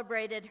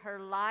celebrated her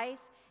life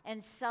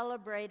and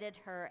celebrated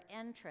her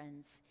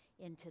entrance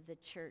into the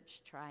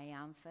church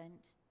triumphant.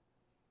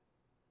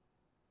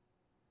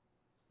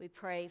 We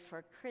pray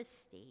for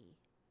Christy,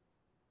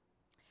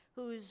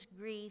 whose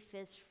grief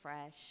is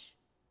fresh,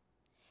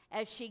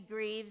 as she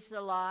grieves the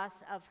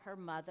loss of her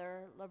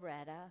mother,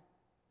 Loretta.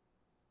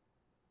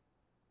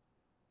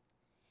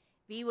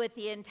 Be with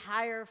the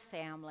entire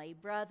family,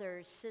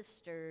 brothers,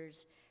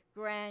 sisters,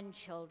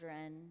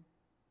 grandchildren,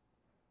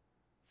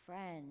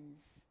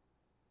 friends.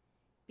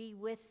 Be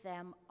with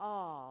them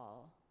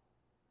all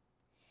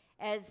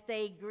as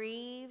they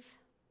grieve,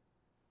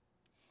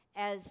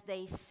 as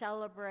they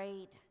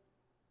celebrate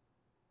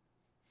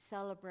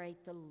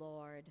the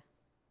Lord,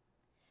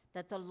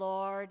 that the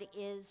Lord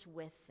is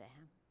with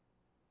them.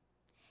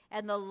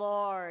 And the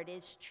Lord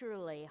is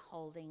truly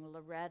holding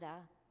Loretta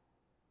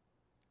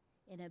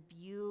in a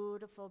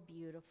beautiful,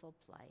 beautiful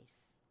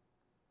place.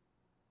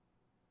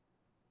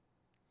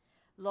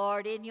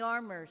 Lord, in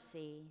your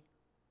mercy,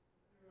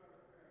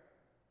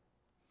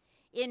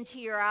 into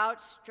your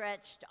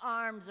outstretched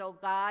arms, O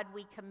God,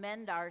 we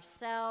commend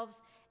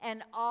ourselves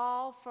and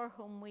all for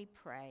whom we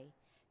pray,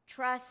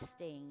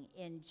 trusting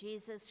in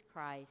Jesus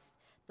Christ,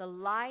 the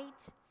light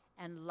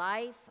and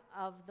life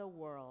of the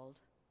world.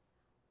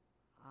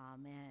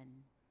 Amen.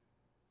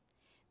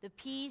 The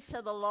peace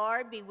of the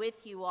Lord be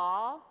with you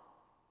all.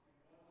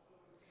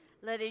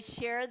 Let us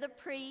share the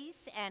peace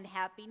and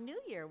Happy New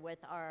Year with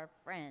our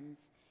friends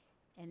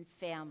and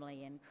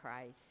family in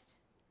Christ.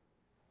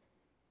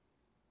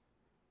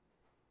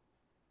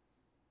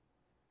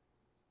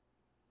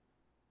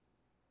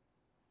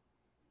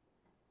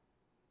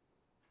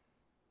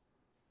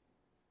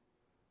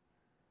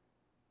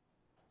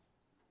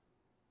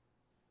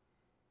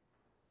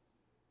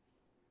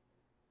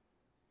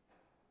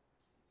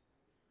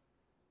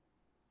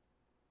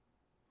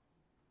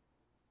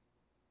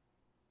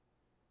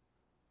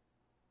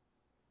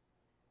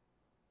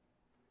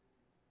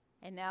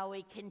 And now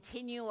we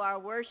continue our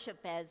worship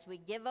as we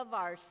give of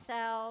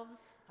ourselves,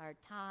 our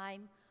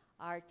time,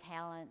 our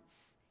talents,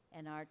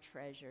 and our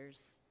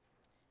treasures.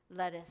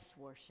 Let us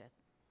worship.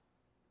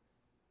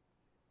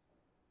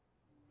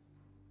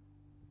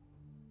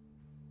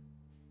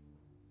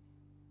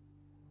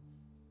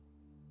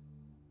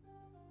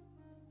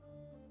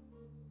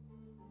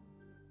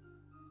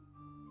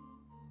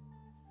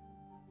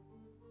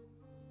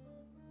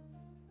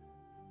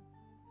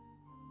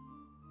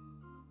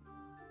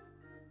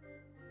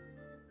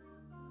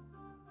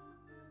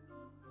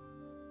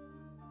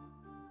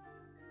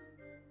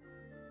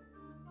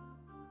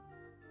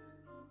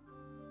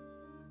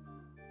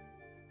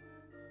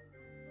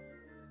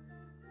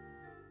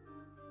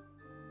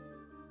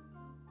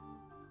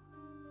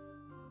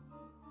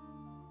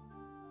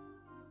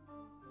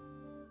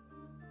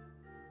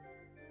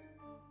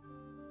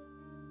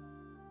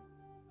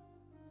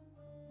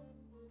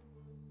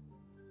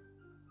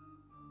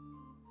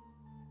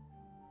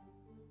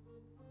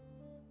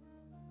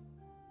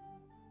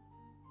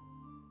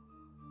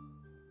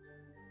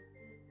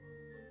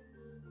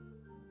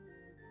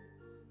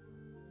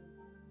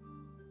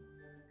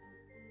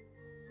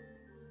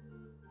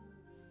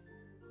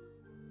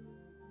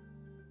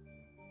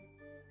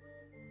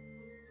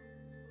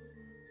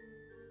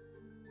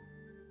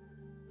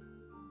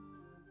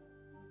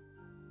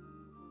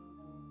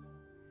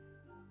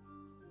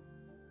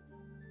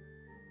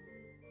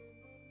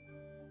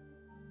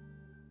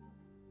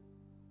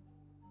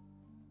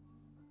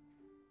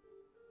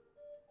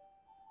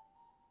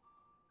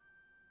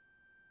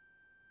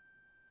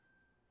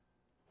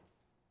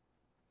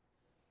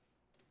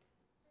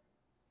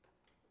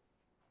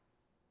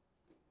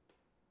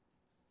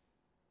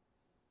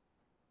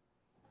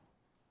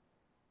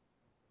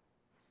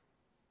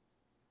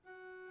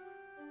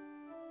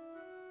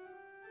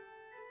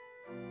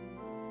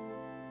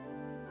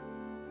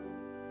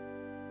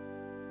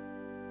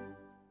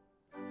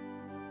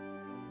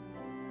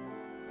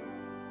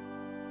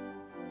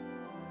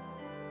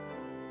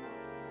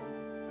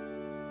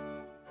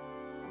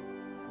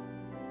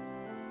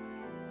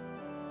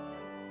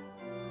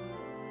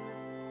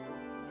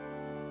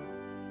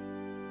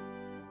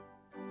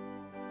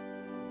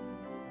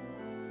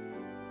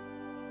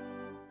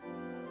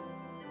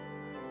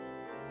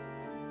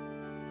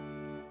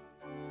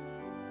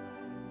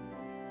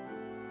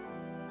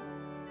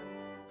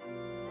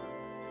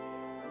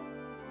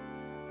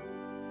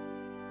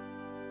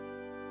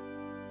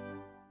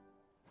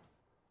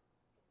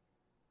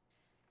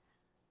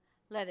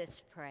 Let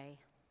us pray.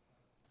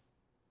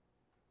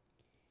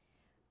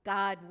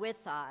 God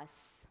with us,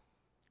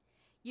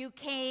 you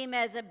came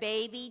as a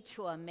baby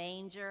to a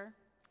manger.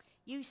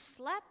 You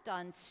slept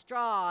on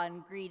straw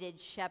and greeted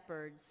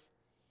shepherds.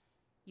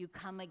 You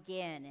come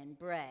again in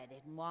bread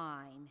and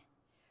wine.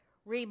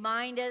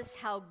 Remind us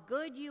how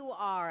good you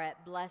are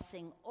at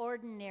blessing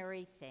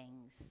ordinary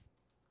things.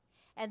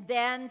 And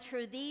then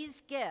through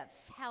these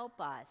gifts, help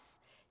us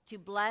to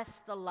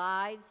bless the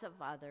lives of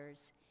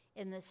others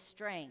in the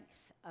strength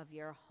of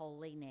your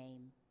holy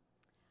name.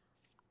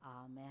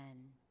 Amen.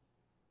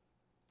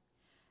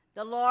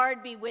 The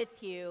Lord be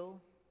with you.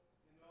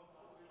 And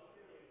also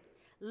with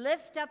you.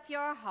 Lift up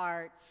your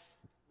hearts.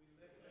 We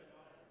lift them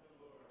up to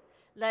the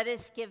Lord. Let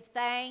us give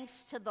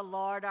thanks to the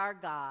Lord our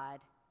God.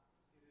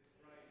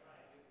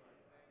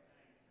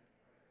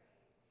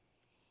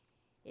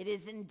 It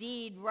is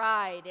indeed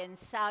right and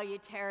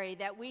salutary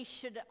that we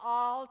should at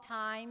all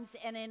times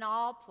and in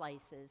all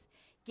places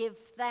give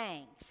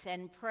thanks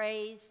and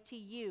praise to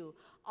you,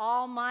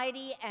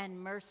 Almighty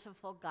and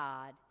merciful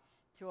God,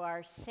 through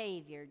our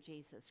Savior,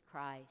 Jesus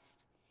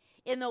Christ.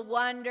 In the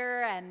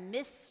wonder and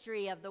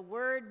mystery of the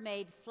Word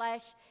made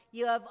flesh,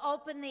 you have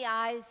opened the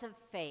eyes of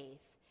faith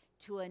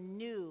to a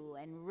new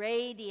and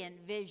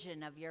radiant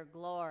vision of your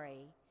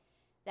glory,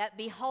 that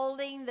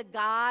beholding the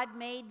God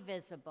made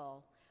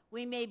visible,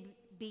 we may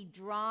be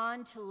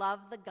drawn to love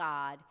the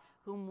God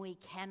whom we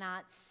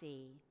cannot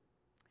see.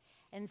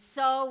 And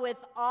so with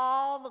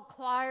all the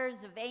choirs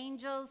of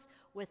angels,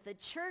 with the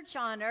church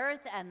on earth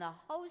and the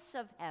hosts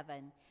of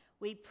heaven,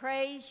 we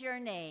praise your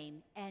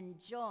name and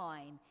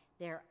join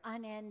their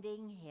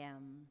unending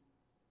hymn.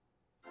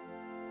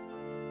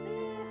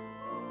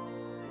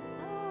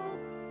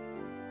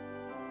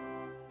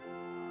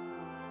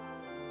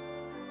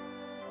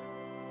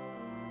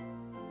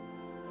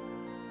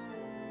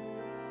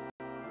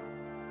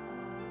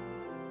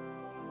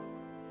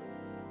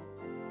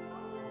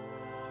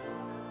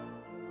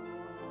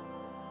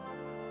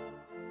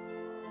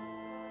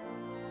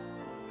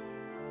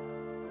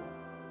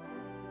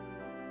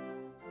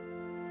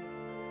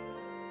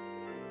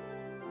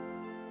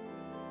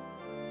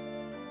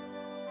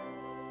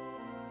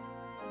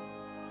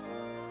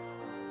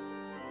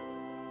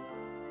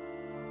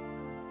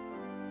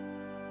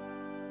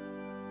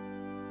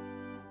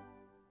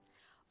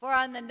 For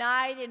on the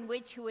night in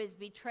which he was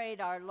betrayed,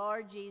 our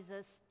Lord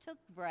Jesus took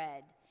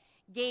bread,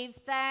 gave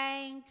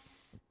thanks,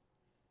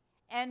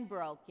 and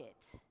broke it,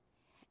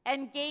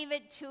 and gave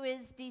it to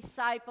his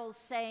disciples,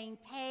 saying,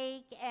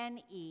 "Take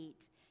and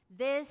eat.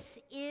 This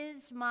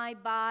is my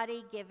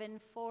body given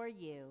for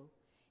you.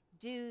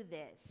 Do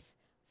this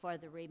for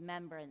the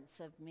remembrance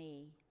of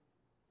me.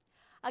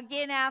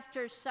 Again,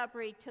 after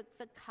supper, he took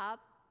the cup,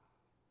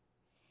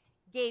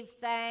 gave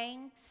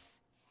thanks,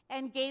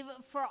 and gave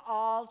it for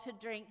all to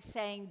drink,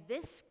 saying,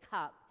 this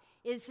cup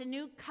is a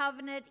new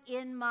covenant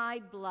in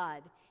my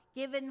blood,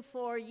 given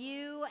for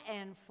you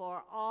and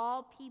for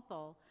all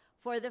people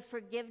for the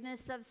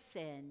forgiveness of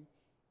sin.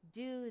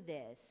 Do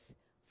this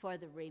for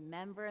the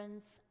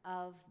remembrance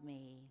of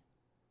me.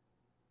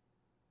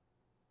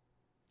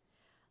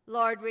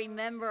 Lord,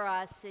 remember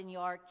us in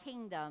your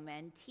kingdom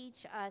and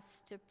teach us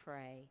to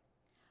pray.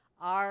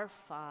 Our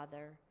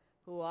Father,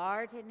 who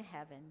art in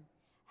heaven,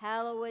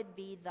 hallowed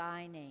be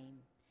thy name.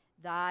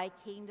 Thy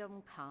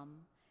kingdom come,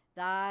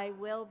 thy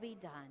will be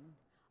done,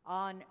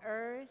 on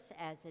earth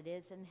as it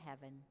is in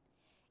heaven.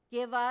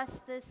 Give us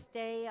this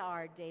day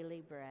our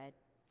daily bread,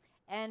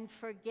 and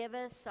forgive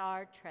us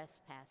our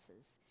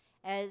trespasses,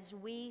 as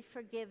we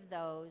forgive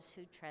those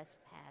who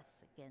trespass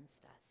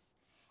against us.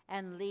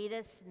 And lead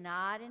us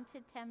not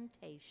into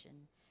temptation,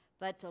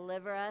 but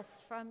deliver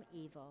us from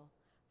evil.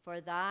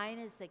 For thine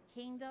is the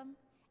kingdom,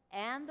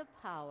 and the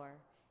power,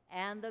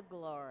 and the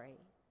glory,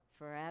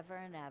 forever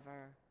and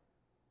ever.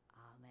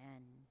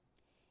 Amen.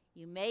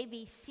 You may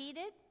be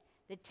seated.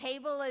 The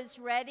table is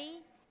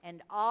ready,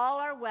 and all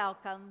are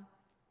welcome.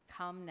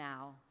 Come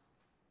now.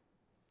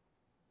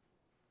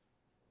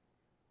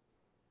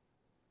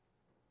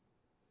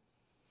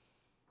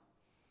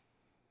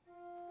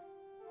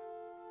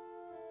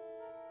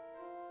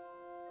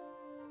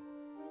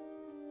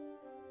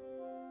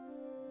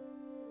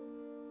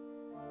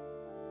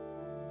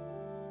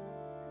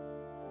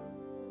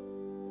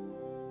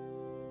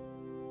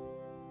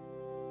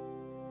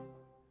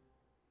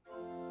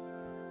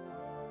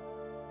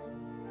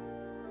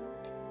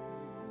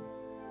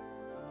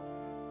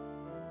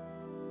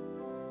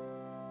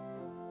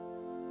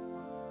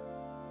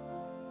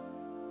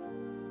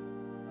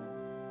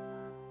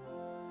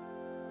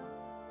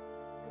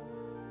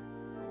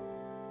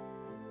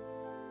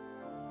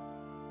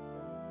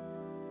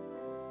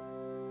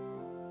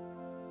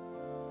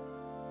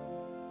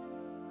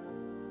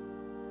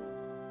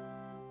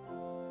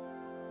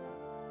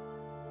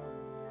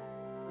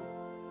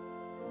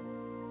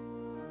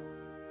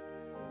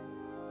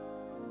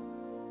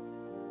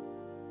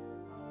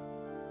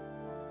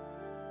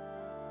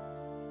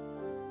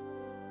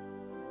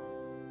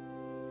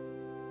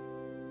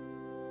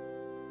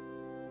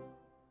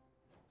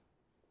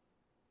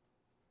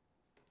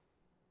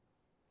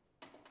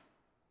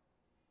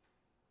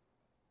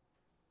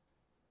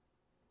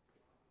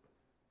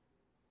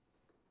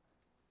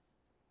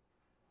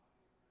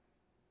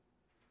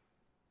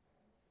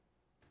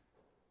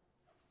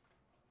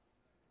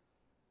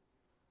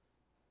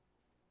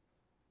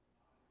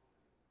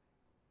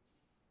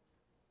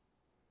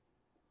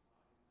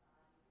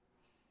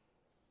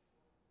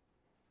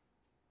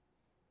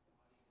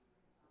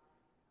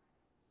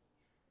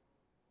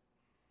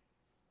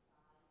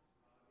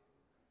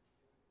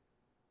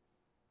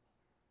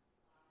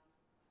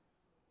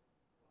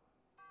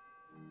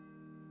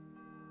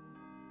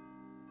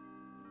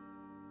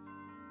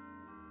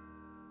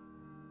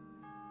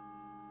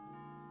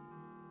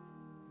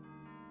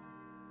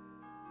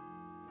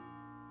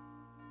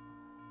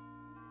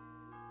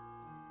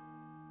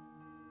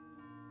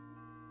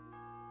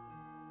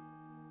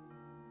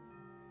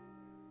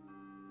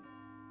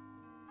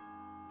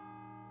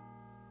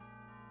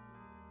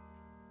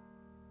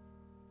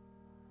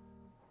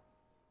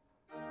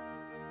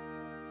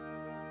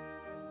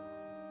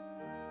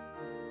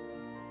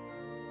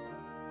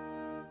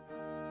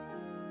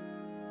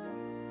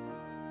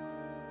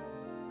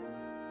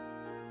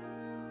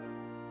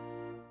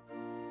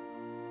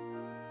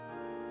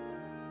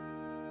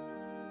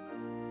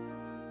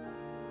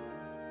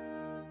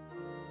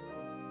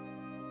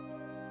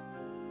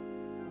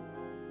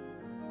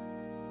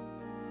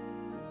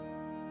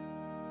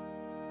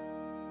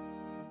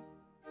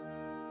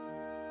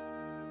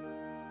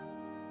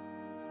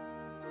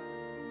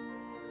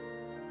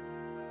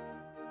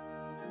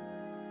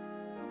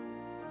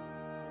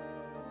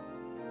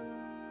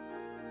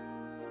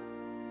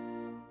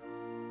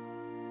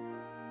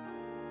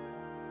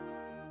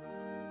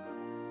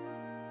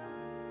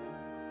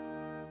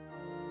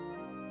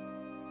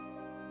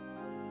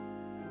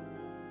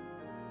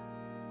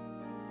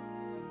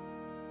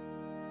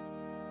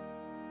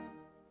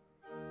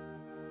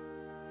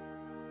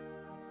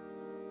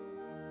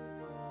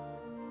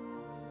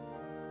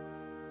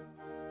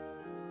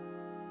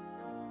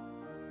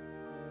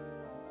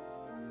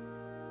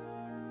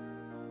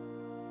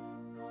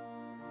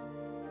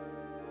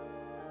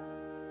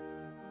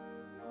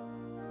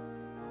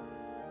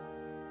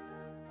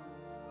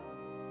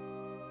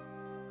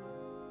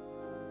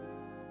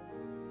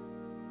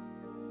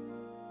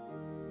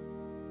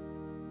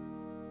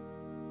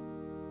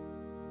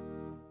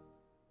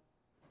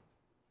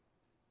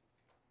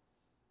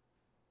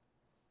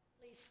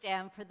 Please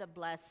stand for the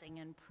blessing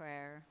and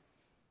prayer.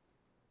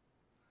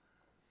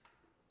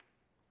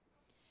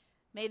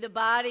 May the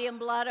body and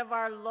blood of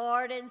our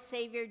Lord and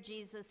Savior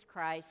Jesus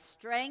Christ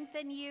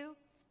strengthen you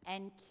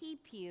and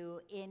keep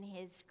you in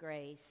his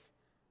grace.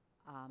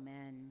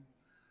 Amen.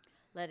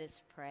 Let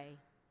us pray.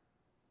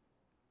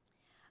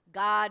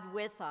 God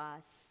with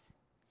us,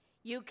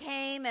 you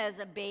came as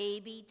a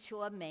baby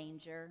to a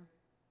manger.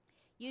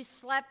 You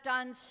slept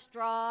on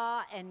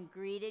straw and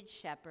greeted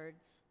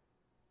shepherds.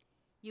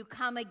 You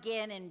come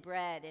again in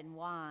bread and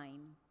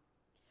wine.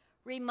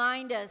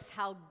 Remind us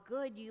how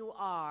good you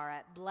are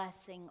at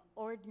blessing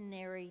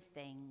ordinary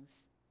things.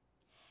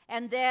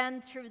 And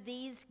then through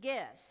these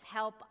gifts,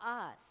 help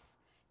us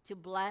to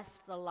bless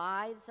the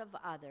lives of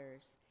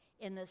others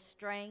in the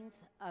strength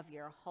of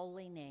your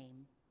holy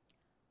name.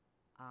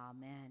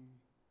 Amen.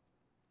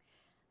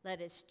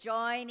 Let us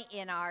join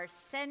in our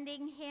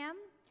sending hymn,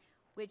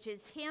 which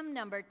is hymn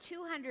number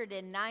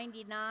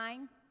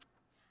 299.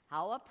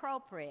 How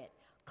appropriate.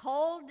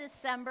 Cold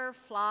December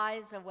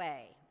flies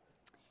away.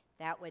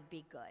 That would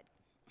be good.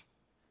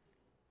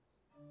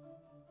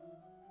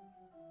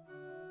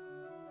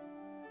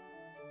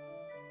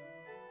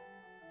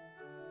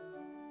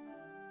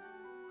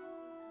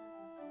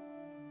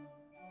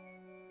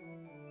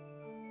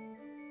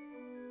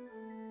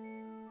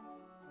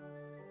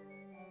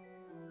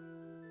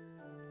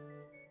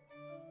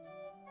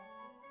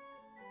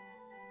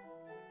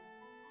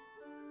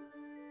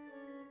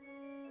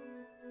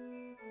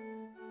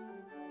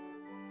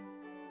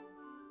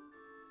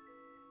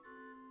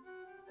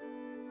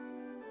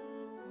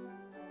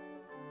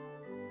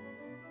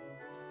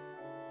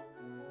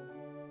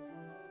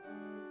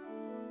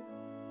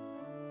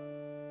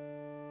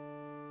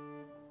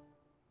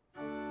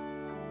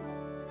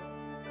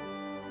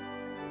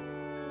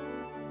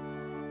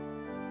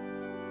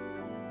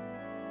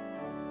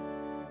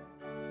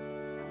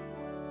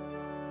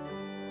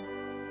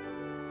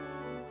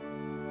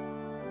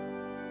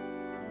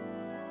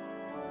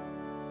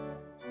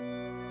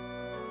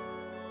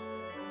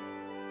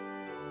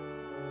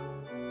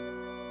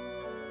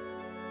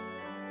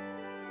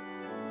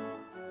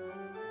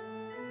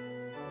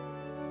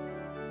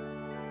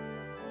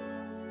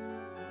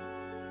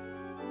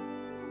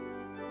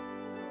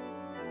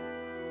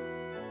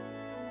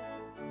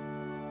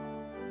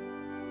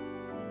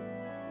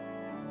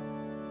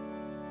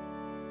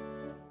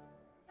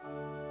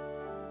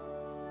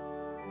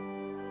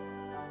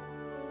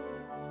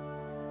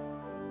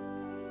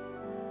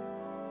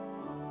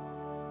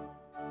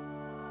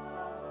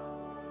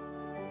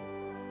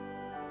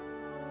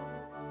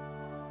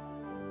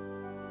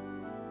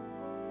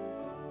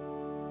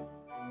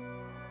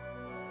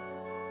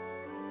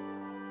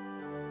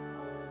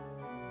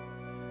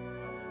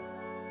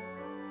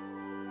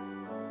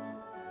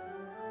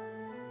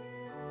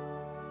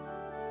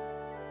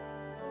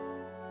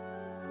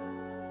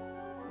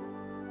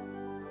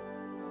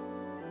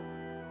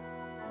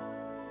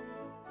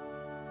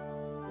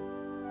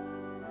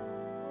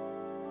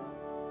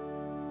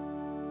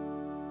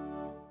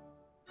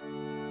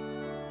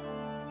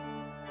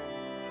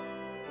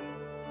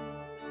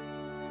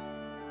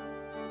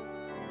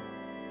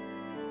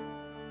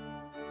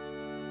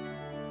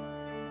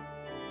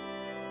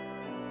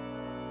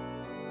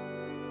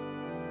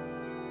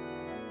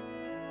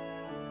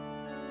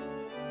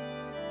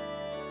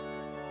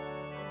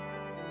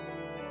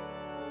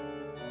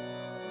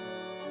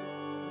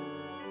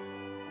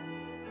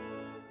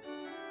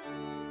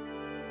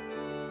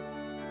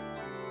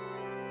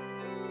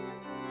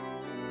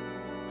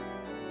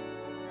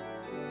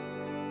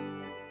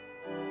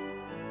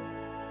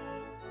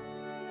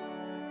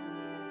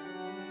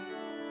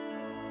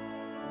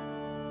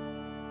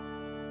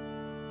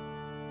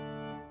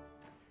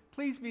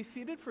 Please be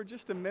seated for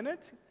just a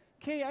minute.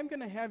 Kay, I'm going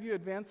to have you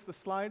advance the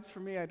slides for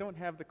me. I don't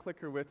have the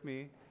clicker with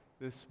me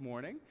this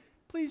morning.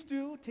 Please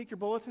do take your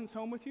bulletins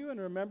home with you and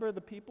remember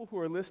the people who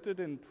are listed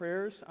in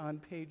prayers on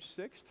page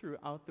 6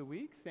 throughout the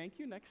week. Thank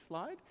you. Next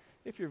slide.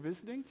 If you're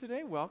visiting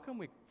today, welcome.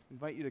 We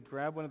invite you to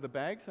grab one of the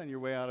bags on your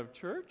way out of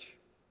church.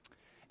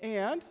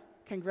 And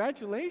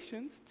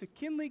congratulations to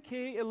Kinley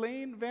K.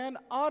 Elaine Van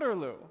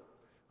Otterloo,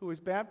 who was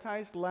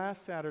baptized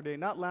last Saturday.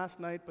 Not last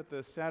night, but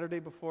the Saturday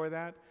before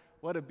that.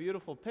 What a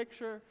beautiful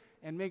picture.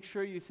 And make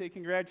sure you say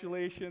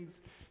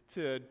congratulations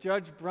to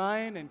Judge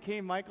Brian and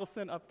Kay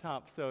Michelson up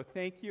top. So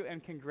thank you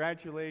and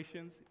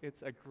congratulations.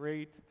 It's a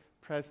great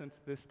present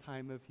this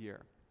time of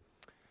year.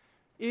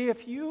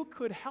 If you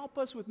could help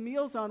us with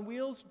Meals on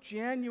Wheels,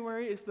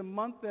 January is the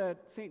month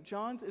that St.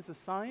 John's is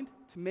assigned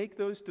to make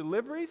those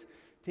deliveries.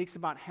 It takes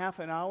about half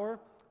an hour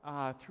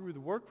through the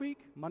work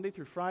week, Monday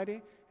through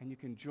Friday, and you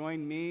can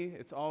join me.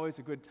 It's always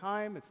a good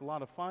time. It's a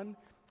lot of fun,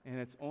 and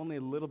it's only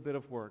a little bit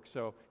of work.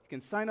 So you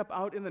can sign up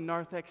out in the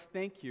narthex.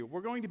 Thank you. We're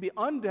going to be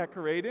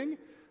undecorating.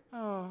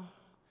 Oh,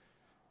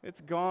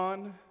 it's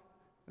gone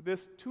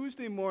this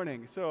Tuesday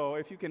morning. So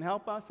if you can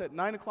help us at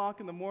 9 o'clock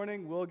in the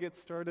morning, we'll get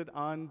started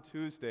on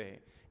Tuesday.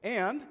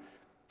 And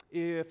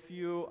if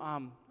you,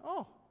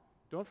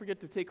 don't forget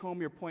to take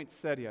home your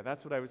poinsettia.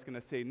 That's what I was going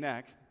to say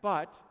next.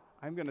 But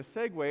I'm going to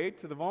segue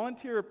to the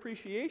Volunteer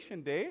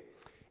Appreciation Day.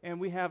 And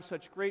we have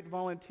such great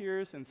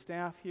volunteers and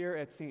staff here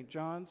at St.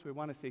 John's. We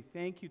want to say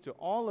thank you to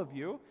all of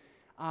you.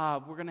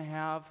 We're going to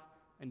have,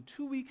 in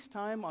 2 weeks'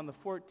 time on the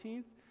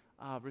 14th,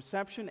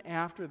 reception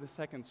after the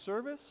second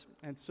service.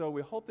 And so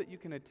we hope that you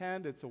can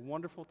attend. It's a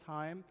wonderful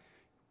time.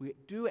 We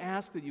do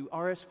ask that you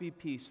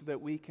RSVP so that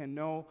we can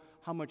know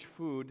how much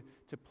food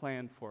to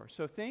plan for.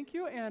 So thank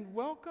you and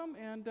welcome,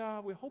 and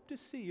we hope to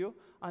see you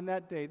on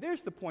that day.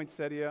 There's the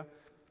poinsettia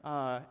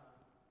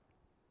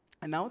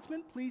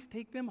announcement. Please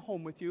take them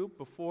home with you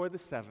before the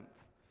 7th.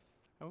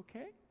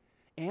 Okay?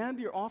 And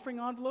your offering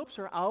envelopes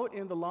are out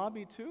in the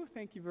lobby too.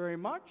 Thank you very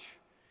much.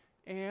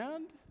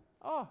 And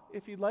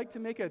if you'd like to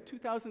make a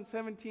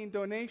 2017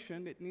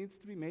 donation, it needs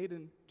to be made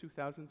in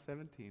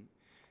 2017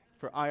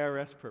 for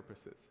IRS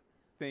purposes.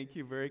 Thank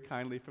you very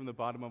kindly from the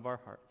bottom of our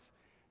hearts.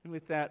 And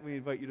with that, we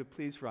invite you to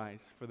please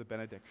rise for the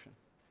benediction.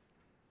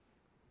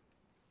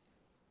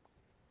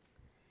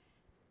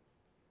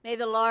 May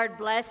the Lord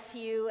bless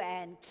you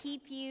and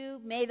keep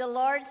you. May the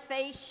Lord's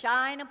face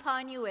shine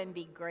upon you and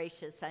be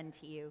gracious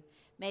unto you.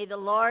 May the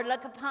Lord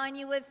look upon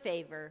you with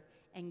favor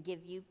and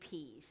give you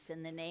peace.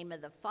 In the name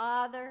of the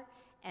Father,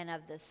 and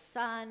of the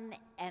Son,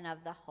 and of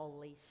the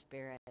Holy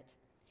Spirit.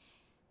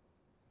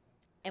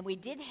 And we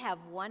did have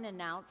one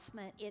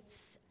announcement.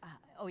 It's,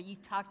 you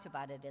talked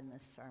about it in the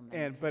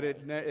sermon But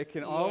today. it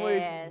can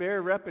always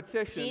bear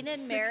repetition. Jean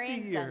and Mary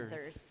and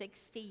Gunther,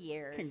 60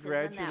 years.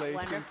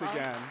 Congratulations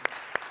again.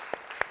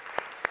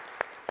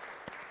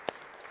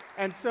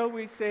 And so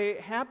we say,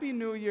 Happy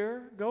New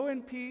Year. Go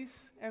in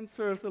peace and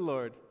serve the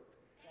Lord.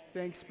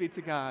 Thanks be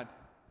to God.